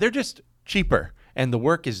 but they're just cheaper. and the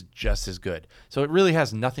work is just as good. So it really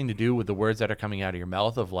has nothing to do with the words that are coming out of your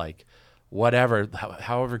mouth of like whatever,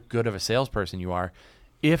 however good of a salesperson you are.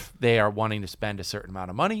 If they are wanting to spend a certain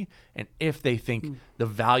amount of money, and if they think the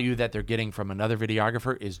value that they're getting from another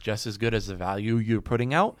videographer is just as good as the value you're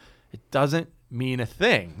putting out, it doesn't mean a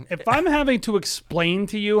thing. If I'm having to explain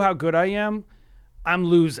to you how good I am, I'm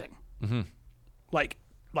losing. Mm-hmm. Like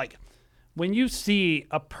when you see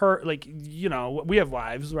like, you know, we have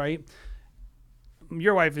wives, right?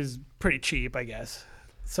 Your wife is pretty cheap, I guess.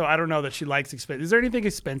 So I don't know that she likes expensive. Is there anything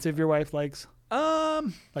expensive your wife likes?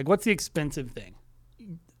 Like, what's the expensive thing?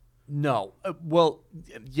 No. Well,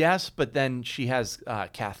 yes, but then she has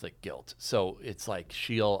Catholic guilt. So it's like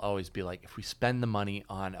she'll always be like, if we spend the money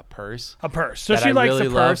on a purse. So she likes a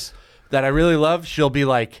purse. That I really love, she'll be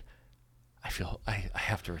like, I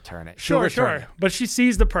have to return it. Sure. But she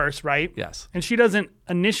sees the purse, right? Yes. And she doesn't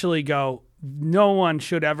initially go, no one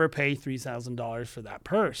should ever pay $3,000 for that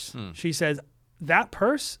purse. She says, that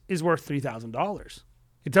purse is worth $3,000.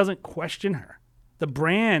 It doesn't question her. The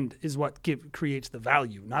brand is what creates the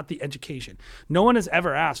value, not the education. No one has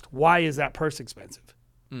ever asked, why is that purse expensive?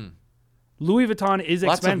 Louis Vuitton is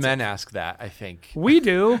Lots expensive. of men ask that, I think. We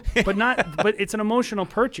do, but it's an emotional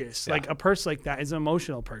purchase. Yeah. Like a purse like that is an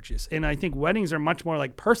emotional purchase. And I think weddings are much more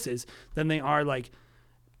like purses than they are like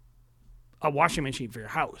a washing machine for your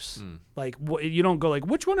house. Like you don't go like,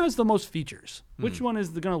 which one has the most features? Which one is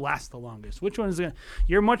going to last the longest? Which one is going to...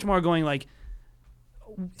 You're much more going like,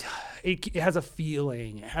 it has a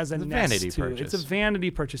feeling. It has a nest vanity to purchase. It's a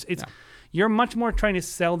vanity purchase. You're much more trying to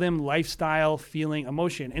sell them lifestyle, feeling,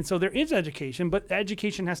 emotion. And so there is education, but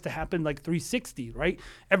education has to happen like 360, right?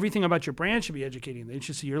 Everything about your brand should be educating. They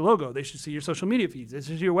should see your logo. They should see your social media feeds. They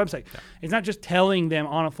should see your website. Yeah. It's not just telling them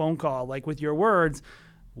on a phone call, like with your words,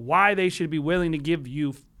 why they should be willing to give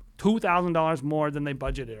you $2,000 more than they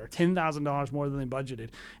budgeted or $10,000 more than they budgeted,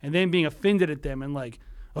 and then being offended at them and like,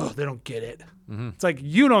 oh, they don't get it. It's like,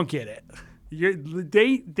 you don't get it.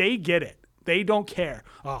 They get it. They don't care.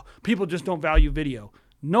 Oh, people just don't value video.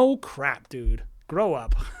 No crap, dude. Grow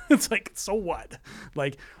up. It's like, so what?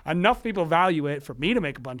 Like, enough people value it for me to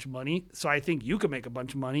make a bunch of money, so I think you could make a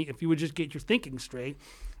bunch of money if you would just get your thinking straight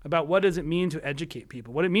about what does it mean to educate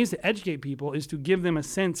people. What it means to educate people is to give them a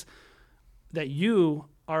sense that you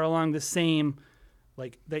are along the same,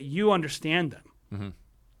 like, that you understand them.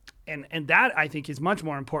 And that, I think, is much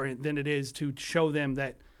more important than it is to show them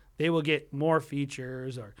that they will get more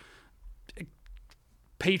features or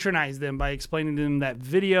patronize them by explaining to them that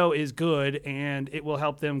video is good and it will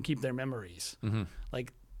help them keep their memories.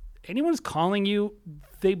 Like, anyone who's calling you,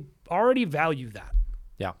 they already value that.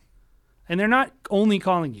 Yeah. And they're not only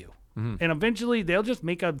calling you. And eventually they'll just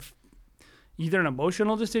make either an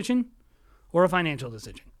emotional decision or a financial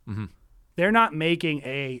decision. They're not making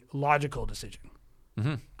a logical decision.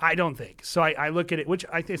 I don't think. So I look at it, which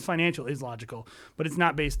I think financial is logical, but it's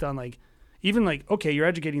not based on like, even like, okay, you're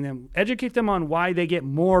educating them. Educate them on why they get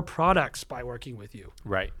more products by working with you.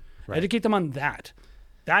 Right. Educate them on that.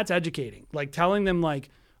 That's educating. Like telling them like,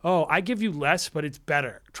 oh, I give you less, but it's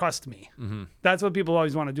better. Trust me. That's what people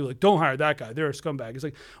always want to do. Like, don't hire that guy. They're a scumbag. It's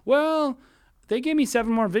like, well, they gave me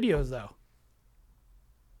 7 more videos though.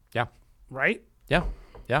 Yeah. Right? Yeah.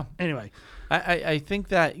 Anyway. I think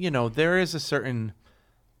that, you know, there is a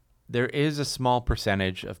small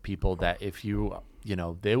percentage of people that if you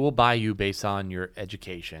know, they will buy you based on your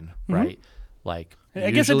education, right? Like,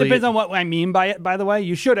 I guess it depends on what I mean by it, by the way.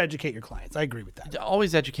 You should educate your clients. I agree with that.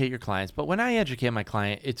 Always educate your clients. But when I educate my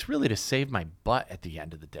client, it's really to save my butt at the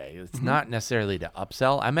end of the day. It's not necessarily to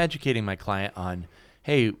upsell. I'm educating my client on,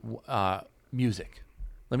 hey, music.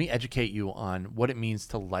 Let me educate you on what it means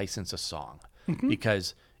to license a song.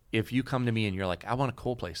 Because if you come to me and you're like, I want a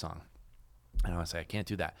Coldplay song, and I say, I can't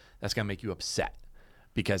do that. That's going to make you upset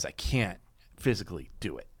because I can't physically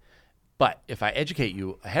do it. But if I educate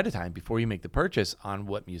you ahead of time before you make the purchase on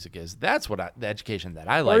what music is, that's what the education that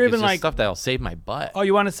I like. Or even is just like, stuff that'll save my butt. Oh,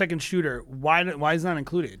 you want a second shooter? Why is that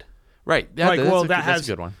included? Right. Yeah, that's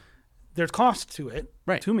a good one. There's cost to it.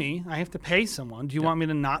 Right. To me, I have to pay someone. Do you want me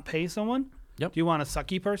to not pay someone? Yep. Do you want a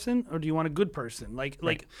sucky person or do you want a good person?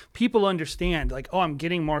 Like people understand, like, oh, I'm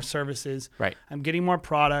getting more services. Right. I'm getting more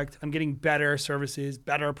product. I'm getting better services,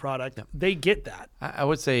 better product. Yep. They get that. I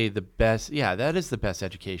would say the best, that is the best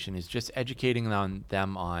education, is just educating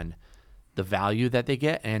them on the value that they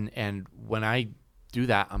get. And when I do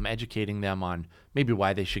that, I'm educating them on maybe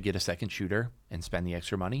why they should get a second shooter and spend the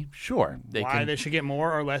extra money. Sure. They should get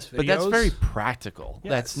more or less videos. But that's very practical.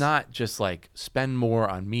 Yes. That's not just like spend more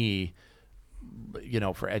on me, you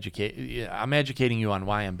know, for I'm educating you on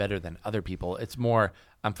why I'm better than other people. It's more,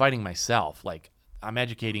 I'm fighting myself. Like, I'm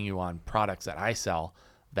educating you on products that I sell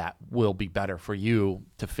that will be better for you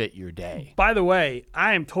to fit your day. By the way,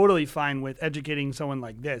 I am totally fine with educating someone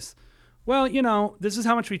like this. Well, this is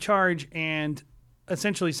how much we charge, and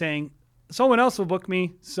essentially saying, someone else will book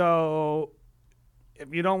me, so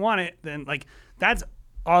if you don't want it, then that's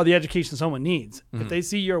all the education someone needs. If they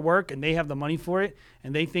see your work and they have the money for it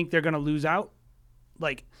and they think they're going to lose out,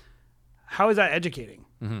 how is that educating?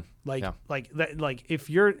 If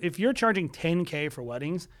you're charging $10K for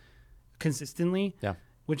weddings consistently,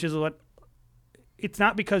 which is what, it's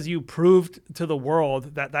not because you proved to the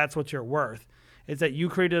world that that's what you're worth. It's that you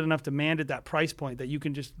created enough demand at that price point that you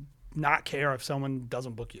can just not care if someone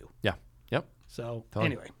doesn't book you. Yeah. Yep. So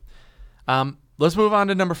Totally. Anyway. Let's move on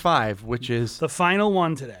to number 5, which is the final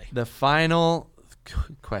one today. the final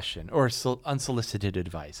question, or unsolicited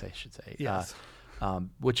advice, I should say. Yes.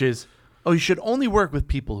 Which is, you should only work with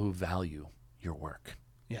people who value your work.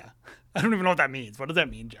 Yeah. I don't even know what that means. What does that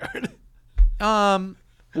mean, Jared?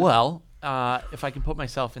 Well, if I can put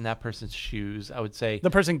myself in that person's shoes, I would say The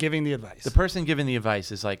person giving the advice. the person giving the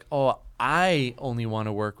advice is like, I only want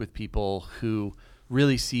to work with people who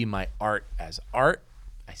really see my art as art.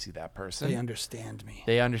 I see that person. They understand me.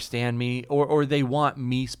 They understand me, or they want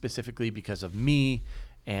me specifically because of me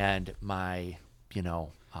and my,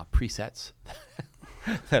 presets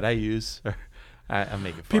that I use. I'm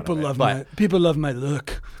making fun People of it, love but people love my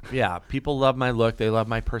look. yeah, people love my look. They love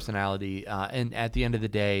my personality. And at the end of the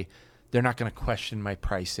day, they're not going to question my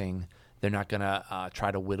pricing. They're not going to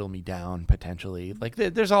try to whittle me down potentially.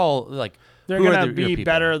 There's all They're who are going to your be people?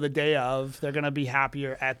 better the day of. They're going to be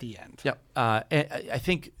happier at the end. Yep. And I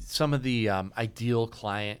think some of the ideal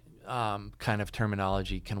client kind of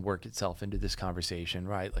terminology can work itself into this conversation,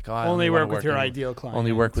 right? I Only wanna work with your ideal client.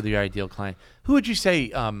 Only work with your ideal client. Who would you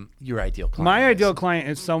say your ideal client My is? ideal client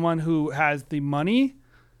is someone who has the money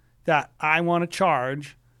that I want to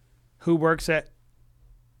charge, who works at,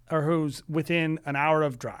 or who's within an hour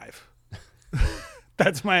of drive.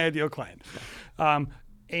 That's my ideal client.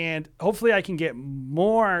 And hopefully I can get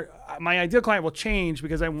more. My ideal client will change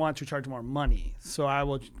because I want to charge more money. So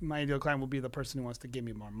my ideal client will be the person who wants to give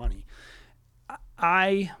me more money.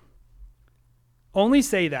 I only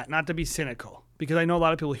say that not to be cynical, because I know a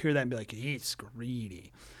lot of people hear that and be like, he's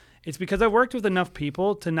greedy. It's because I've worked with enough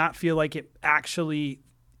people to not feel like it actually,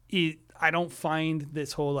 I don't find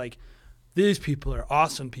this whole these people are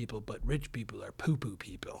awesome people, but rich people are poo-poo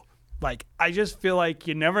people. I just feel like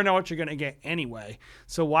you never know what you're going to get anyway.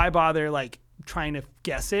 So why bother trying to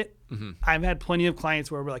guess it? Mm-hmm. I've had plenty of clients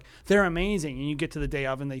where we're they're amazing, and you get to the day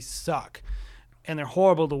of and they suck and they're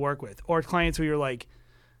horrible to work with. Or clients where you're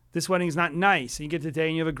this wedding's not nice, and you get to the day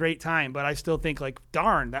and you have a great time, but I still think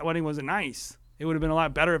darn, that wedding wasn't nice. It would have been a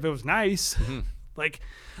lot better if it was nice. Mm-hmm.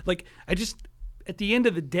 I just, at the end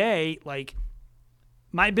of the day,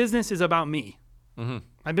 my business is about me. Mm-hmm.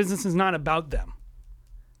 My business is not about them.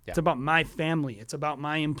 It's about my family. It's about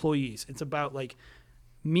my employees. It's about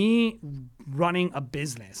me running a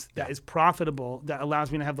business that is profitable, that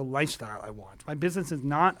allows me to have the lifestyle I want. My business is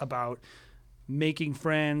not about making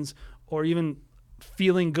friends or even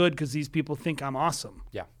feeling good because these people think I'm awesome.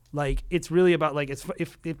 Yeah. It's really about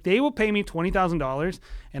if they will pay me $20,000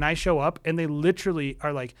 and I show up and they literally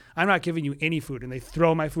are I'm not giving you any food, and they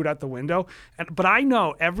throw my food out the window. But I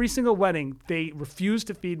know every single wedding they refuse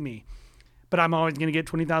to feed me, but I'm always going to get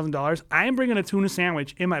 $20,000. I am bringing a tuna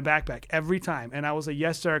sandwich in my backpack every time. And I will say,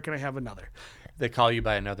 yes, sir, can I have another? They call you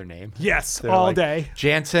by another name. Yes, They're all day.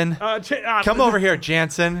 Jansen. Come over here,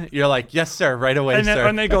 Jansen. You're yes, sir, right away, sir.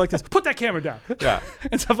 And they go like this, put that camera down. Yeah.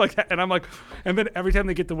 And stuff like that. And I'm and then every time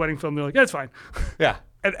they get the wedding film, they're yeah, it's fine. Yeah.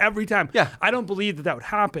 And every time. Yeah. I don't believe that would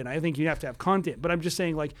happen. I think you have to have content. But I'm just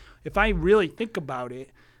saying, if I really think about it,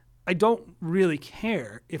 I don't really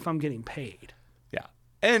care if I'm getting paid. Yeah.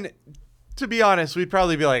 And to be honest, we'd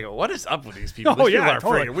probably be what is up with these people? Oh, These yeah, people are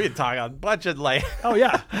totally. freaking. We'd talk a bunch of Oh,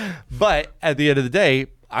 yeah. But at the end of the day,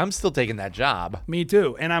 I'm still taking that job. Me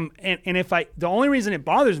too. And if the only reason it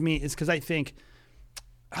bothers me is because I think,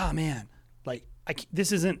 oh man,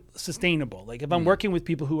 this isn't sustainable. If I'm working with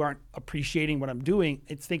people who aren't appreciating what I'm doing,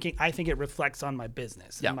 I think it reflects on my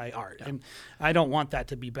business and my art. Yeah. And I don't want that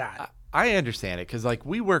to be bad. I understand it because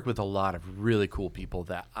we work with a lot of really cool people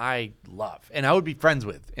that I love and I would be friends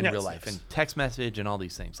with in real life, and text message and all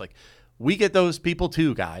these things. We get those people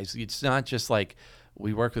too, guys. It's not just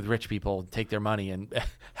we work with rich people, take their money and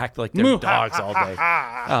act like they're dogs all day.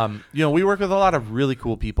 We work with a lot of really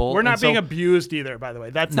cool people. We're not being abused either, by the way.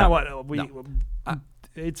 That's not what we. No.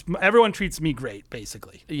 It's everyone treats me great,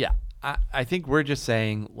 basically. Yeah, I think we're just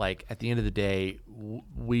saying at the end of the day,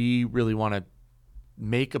 we really want to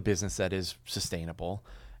make a business that is sustainable,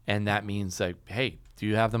 And that means like, hey, do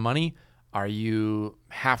you have the money? Are you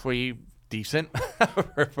halfway decent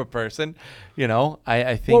for a person? You know,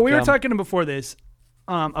 I think. Well, we were talking before this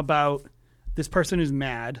about this person who's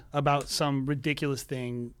mad about some ridiculous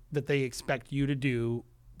thing that they expect you to do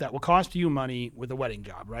that will cost you money with a wedding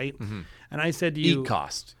job, right? Mm-hmm. And I said to you,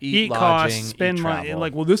 eat lodging, costs, spend eat money. travel.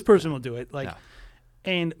 Like, well, this person will do it. Like,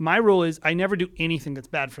 and my rule is I never do anything that's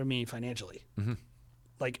bad for me financially,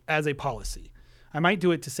 like as a policy. I might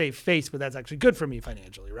do it to save face, but that's actually good for me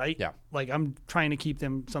financially, right? Yeah. Like I'm trying to keep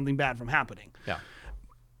something bad from happening. Yeah.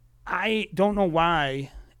 I don't know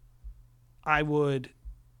why I would.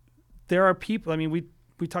 There are people. I mean,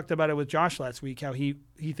 we talked about it with Josh last week. How he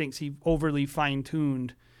thinks he overly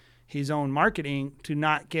fine-tuned his own marketing to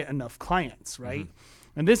not get enough clients, right?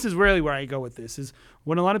 And this is really where I go with this. Is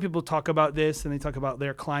when a lot of people talk about this and they talk about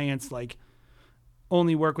their clients like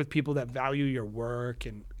only work with people that value your work,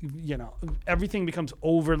 and you know everything becomes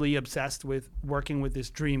overly obsessed with working with this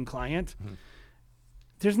dream client.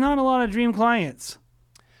 There's not a lot of dream clients.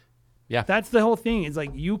 Yeah. That's the whole thing. It's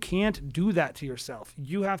like you can't do that to yourself.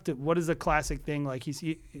 You have to. What is a classic thing? Like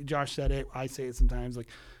Josh said it. I say it sometimes. Like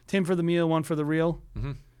 10 for the meal, 1 for the real.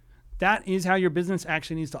 That is how your business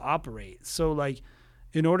actually needs to operate. So like,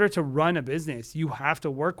 in order to run a business, you have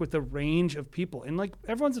to work with a range of people. And like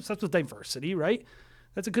everyone's obsessed with diversity, right?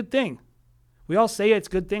 That's a good thing. We all say it's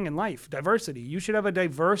a good thing in life. Diversity. You should have a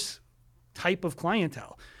diverse type of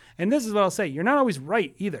clientele. And this is what I'll say. You're not always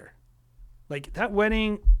right either. Like that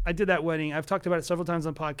wedding, I did that wedding. I've talked about it several times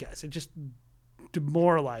on podcasts. It just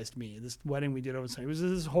demoralized me. This wedding we did over Sunday. It was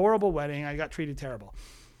this horrible wedding. I got treated terrible.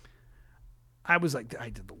 I was like, I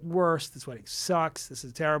did the worst. This wedding sucks. This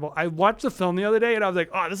is terrible. I watched the film the other day and I was like,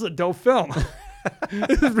 oh, this is a dope film.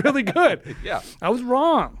 This is really good. Yeah. I was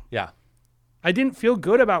wrong. Yeah. I didn't feel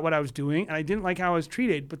good about what I was doing and I didn't like how I was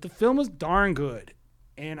treated, but the film was darn good.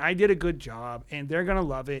 And I did a good job and they're going to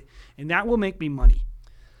love it. And that will make me money.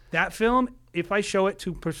 That film, if I show it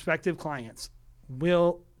to prospective clients,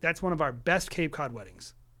 that's one of our best Cape Cod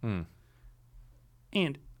weddings.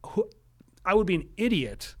 And I would be an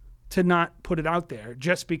idiot to not put it out there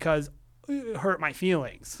just because it hurt my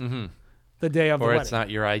feelings the day of the wedding. Or it's not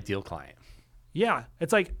your ideal client. Yeah.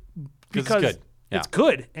 It's like, because it's good. Yeah. It's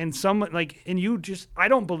good. And someone like, and you just, I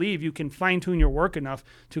don't believe you can fine tune your work enough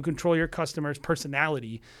to control your customer's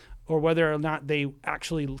personality or whether or not they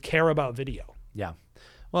actually care about video. Yeah.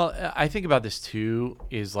 Well, I think about this too,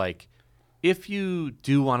 is like, if you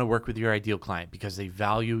do want to work with your ideal client because they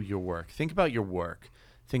value your work, think about your work.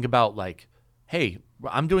 Think about like, hey,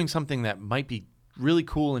 I'm doing something that might be really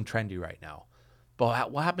cool and trendy right now.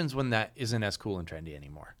 But what happens when that isn't as cool and trendy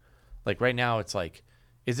anymore? Like right now, it's like,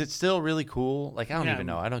 is it still really cool? Like, I don't even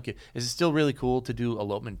know. I don't get, is it still really cool to do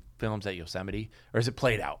elopement films at Yosemite? Or is it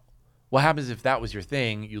played out? What happens if that was your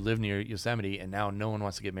thing? You live near Yosemite and now no one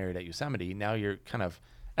wants to get married at Yosemite. Now you're kind of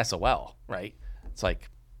SOL, right? It's like,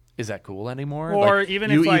 is that cool anymore? Or like,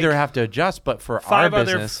 even you if either like have to adjust, but for our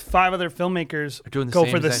business, 5 other filmmakers doing the go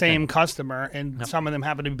same for the exact same thing. customer and some of them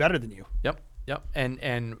happen to be better than you. Yep.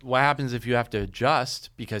 And what happens if you have to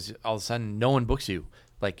adjust because all of a sudden no one books you?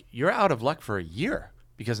 Like you're out of luck for a year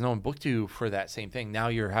because no one booked you for that same thing. Now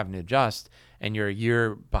you're having to adjust and you're a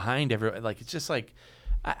year behind everyone. Like it's just like,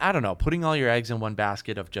 I don't know, putting all your eggs in one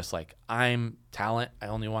basket of just like, I'm talent. I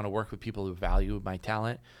only want to work with people who value my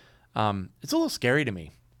talent. It's a little scary to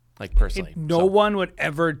me, like personally. No one would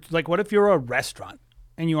ever, like what if you're a restaurant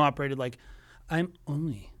and you operated like, I'm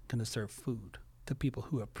only going to serve food to people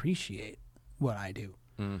who appreciate what I do.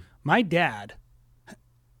 My dad,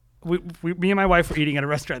 me and my wife were eating at a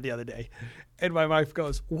restaurant the other day and my wife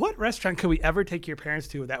goes, what restaurant could we ever take your parents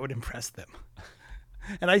to that would impress them?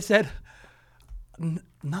 And I said,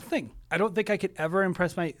 nothing. I don't think I could ever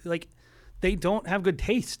impress they don't have good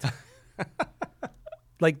taste.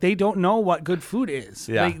 Like they don't know what good food is.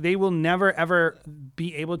 Yeah. They will never ever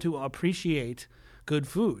be able to appreciate good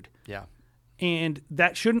food. Yeah. And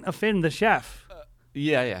that shouldn't offend the chef.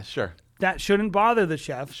 Yeah, sure. That shouldn't bother the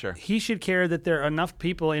chef. Sure. He should care that there are enough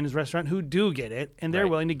people in his restaurant who do get it and they're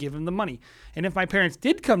Right. willing to give him the money. And if my parents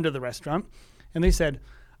did come to the restaurant and they said,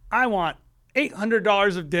 I want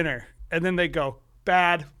 $800 of dinner, and then they go,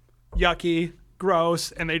 bad, yucky,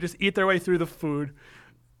 gross, and they just eat their way through the food,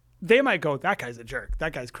 they might go, that guy's a jerk.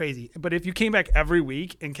 That guy's crazy. But if you came back every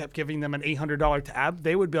week and kept giving them an $800 tab,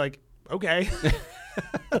 they would be like, okay.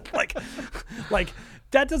 like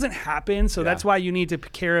that doesn't happen. So that's why you need to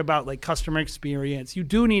care about like customer experience. You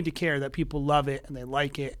do need to care that people love it and they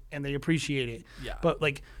like it and they appreciate it. Yeah. But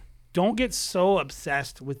like, don't get so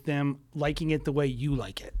obsessed with them liking it the way you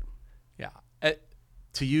like it. Yeah.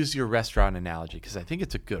 To use your restaurant analogy, because I think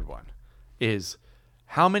it's a good one, is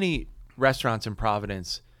how many restaurants in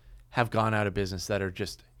Providence have gone out of business that are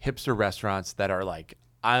just hipster restaurants that are like,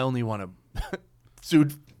 I only want to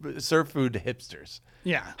serve food to hipsters.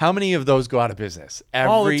 Yeah. How many of those go out of business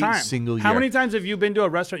All the every time. single year? How many times have you been to a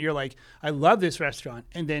restaurant, you're like, I love this restaurant,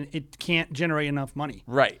 and then it can't generate enough money?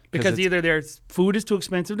 Right. Because either their food is too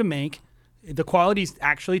expensive to make, the quality is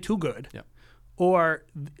actually too good, Yep. or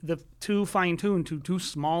the too fine-tuned to too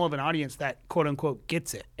small of an audience that, quote-unquote,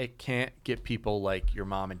 gets it. It can't get people like your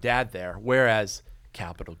mom and dad there. Whereas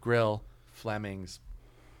Capitol Grill, Fleming's,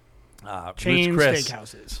 Chain Ruth's Chris,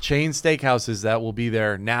 steakhouses. chain steakhouses that will be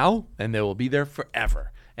there now and they will be there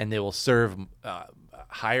forever, and they will serve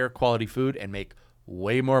higher quality food and make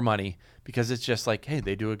way more money because it's just like, hey,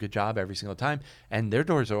 they do a good job every single time, and their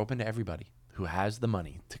doors are open to everybody who has the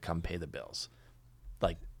money to come pay the bills.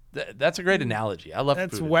 Like that's a great analogy. I love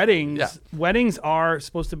That's food. weddings. Yeah. Weddings are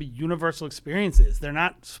supposed to be universal experiences. They're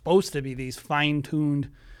not supposed to be these fine-tuned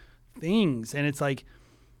things. And it's like,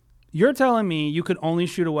 you're telling me you could only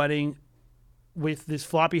shoot a wedding with this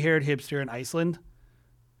floppy-haired hipster in Iceland?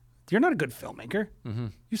 You're not a good filmmaker. Mm-hmm.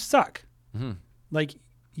 You suck. Mm-hmm. Like,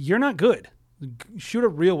 you're not good. Shoot a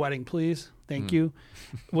real wedding, please. Thank you.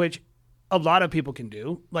 Which a lot of people can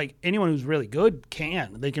do. Like, anyone who's really good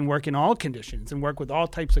can. They can work in all conditions and work with all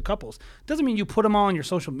types of couples. Doesn't mean you put them all on your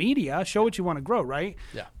social media. Show what you want to grow, right?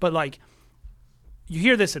 Yeah. But, like, you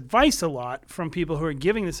hear this advice a lot from people who are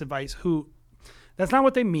giving this advice who that's not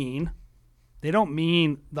what they mean. They don't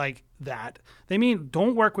mean like that. They mean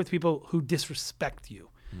don't work with people who disrespect you.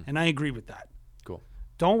 And I agree with that. Cool.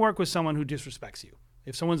 Don't work with someone who disrespects you.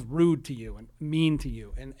 If someone's rude to you and mean to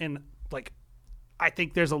you and like, I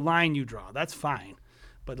think there's a line you draw. That's fine.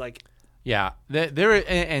 But like, Yeah, there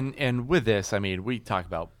and with this, I mean, we talk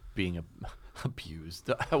about being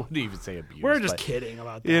abused. I wouldn't even say abused. we're just but, kidding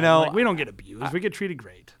about that. you know, like, we don't get abused. We get treated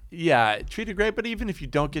great. Yeah, treated great. But even if you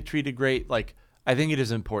don't get treated great, like I think it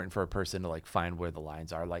is important for a person to like find where the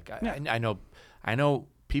lines are. Like I know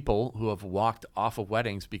people who have walked off of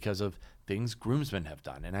weddings because of things groomsmen have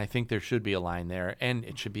done, and I think there should be a line there, and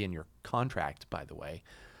it should be in your contract, by the way,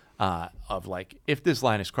 of like if this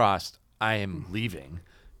line is crossed, I am leaving,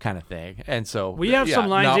 kind of thing. And so We have some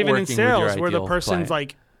lines not even in working with your sales where the ideal person's client.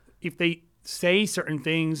 like, if they say certain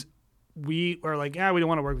things, we are like, we don't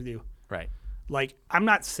want to work with you. Right, Like, I'm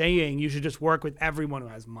not saying you should just work with everyone who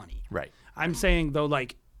has money. right, I'm saying though,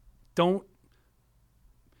 like, don't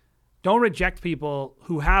reject people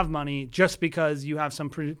who have money just because you have some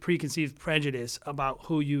preconceived prejudice about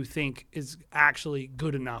who you think is actually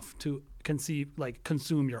good enough to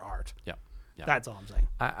consume your art. yeah. Yeah. That's all I'm saying.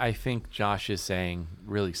 I think Josh is saying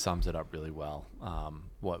really sums it up really well.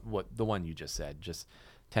 What the one you just said, just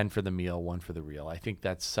 10 for the meal, 1 for the real. I think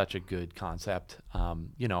that's such a good concept.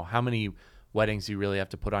 How many weddings do you really have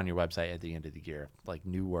to put on your website at the end of the year? Like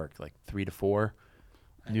new work, like 3 to 4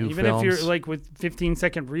 new Even films. if you're like with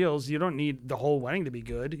 15-second reels, you don't need the whole wedding to be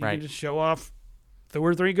good. You Right. can just show off 2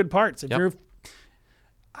 or 3 good parts. Yep.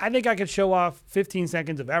 I think I could show off 15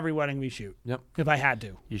 seconds of every wedding we shoot. Yep. If I had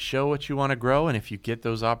to. You show what you want to grow, and if you get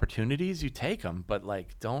those opportunities, you take them. But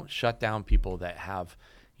like, don't shut down people that have,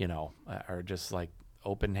 are just like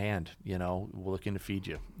open hand, looking to feed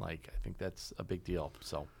you. Like, I think that's a big deal.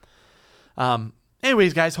 So,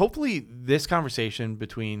 anyways, guys, hopefully this conversation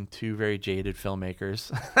between two very jaded filmmakers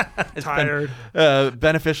has Tired. been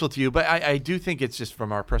beneficial to you. But I do think it's just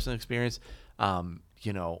from our personal experience,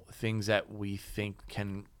 things that we think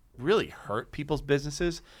can really hurt people's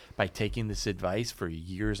businesses by taking this advice for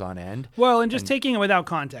years on end. Well, and just taking it without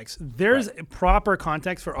context. There's proper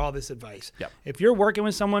context for all this advice. Yep. If you're working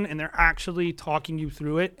with someone and they're actually talking you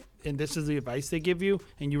through it, and this is the advice they give you,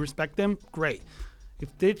 and you respect them, great.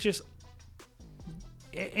 If they just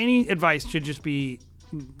any advice should just be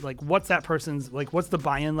like, what's that person's like? What's the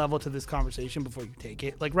buy-in level to this conversation before you take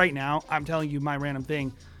it? Like right now, I'm telling you my random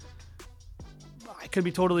thing. I could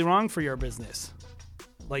be totally wrong for your business.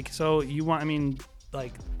 Like, so you want? I mean,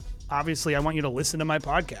 like, obviously, I want you to listen to my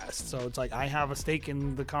podcast. So it's like I have a stake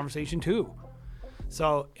in the conversation too.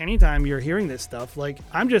 So anytime you're hearing this stuff, like,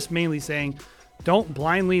 I'm just mainly saying, don't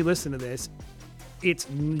blindly listen to this. It's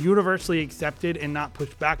universally accepted and not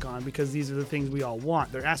pushed back on because these are the things we all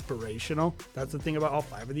want. They're aspirational. That's the thing about all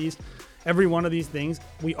 5 of these. Every one of these things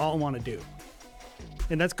we all want to do.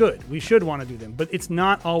 And that's good. We should want to do them. But it's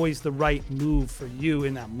not always the right move for you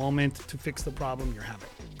in that moment to fix the problem you're having.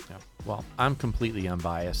 Yeah. Well, I'm completely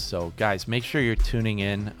unbiased. So, guys, make sure you're tuning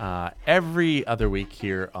in every other week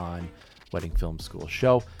here on Wedding Film School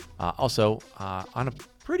Show. Also, on a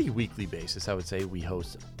pretty weekly basis, I would say, we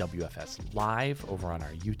host WFS Live over on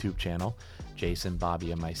our YouTube channel. Jason,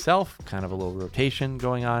 Bobby, and myself, kind of a little rotation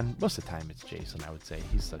going on. Most of the time it's Jason, I would say.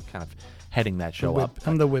 He's kind of heading that show up.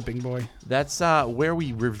 I'm the whipping boy. That's where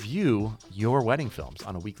we review your wedding films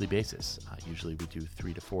on a weekly basis. Usually we do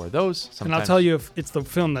 3 to 4 of those. Sometimes, and I'll tell you if it's the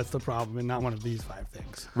film that's the problem and not one of these 5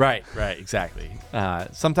 things. Right, exactly.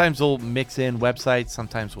 Sometimes we'll mix in websites.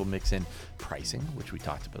 Sometimes we'll mix in pricing, which we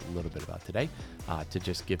talked about a little bit about today, to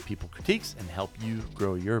just give people critiques and help you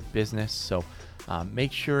grow your business. So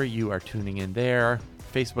make sure you are tuning in there.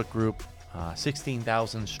 Facebook group,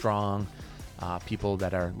 16,000 strong. People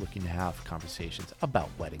that are looking to have conversations about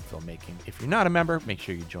wedding filmmaking. If you're not a member, make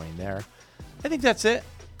sure you join there. I think that's it.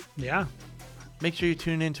 Yeah. Make sure you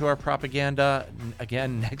tune into our propaganda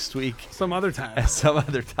again next week. Some other time.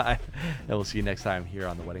 And we'll see you next time here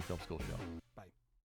on the Wedding Film School Show.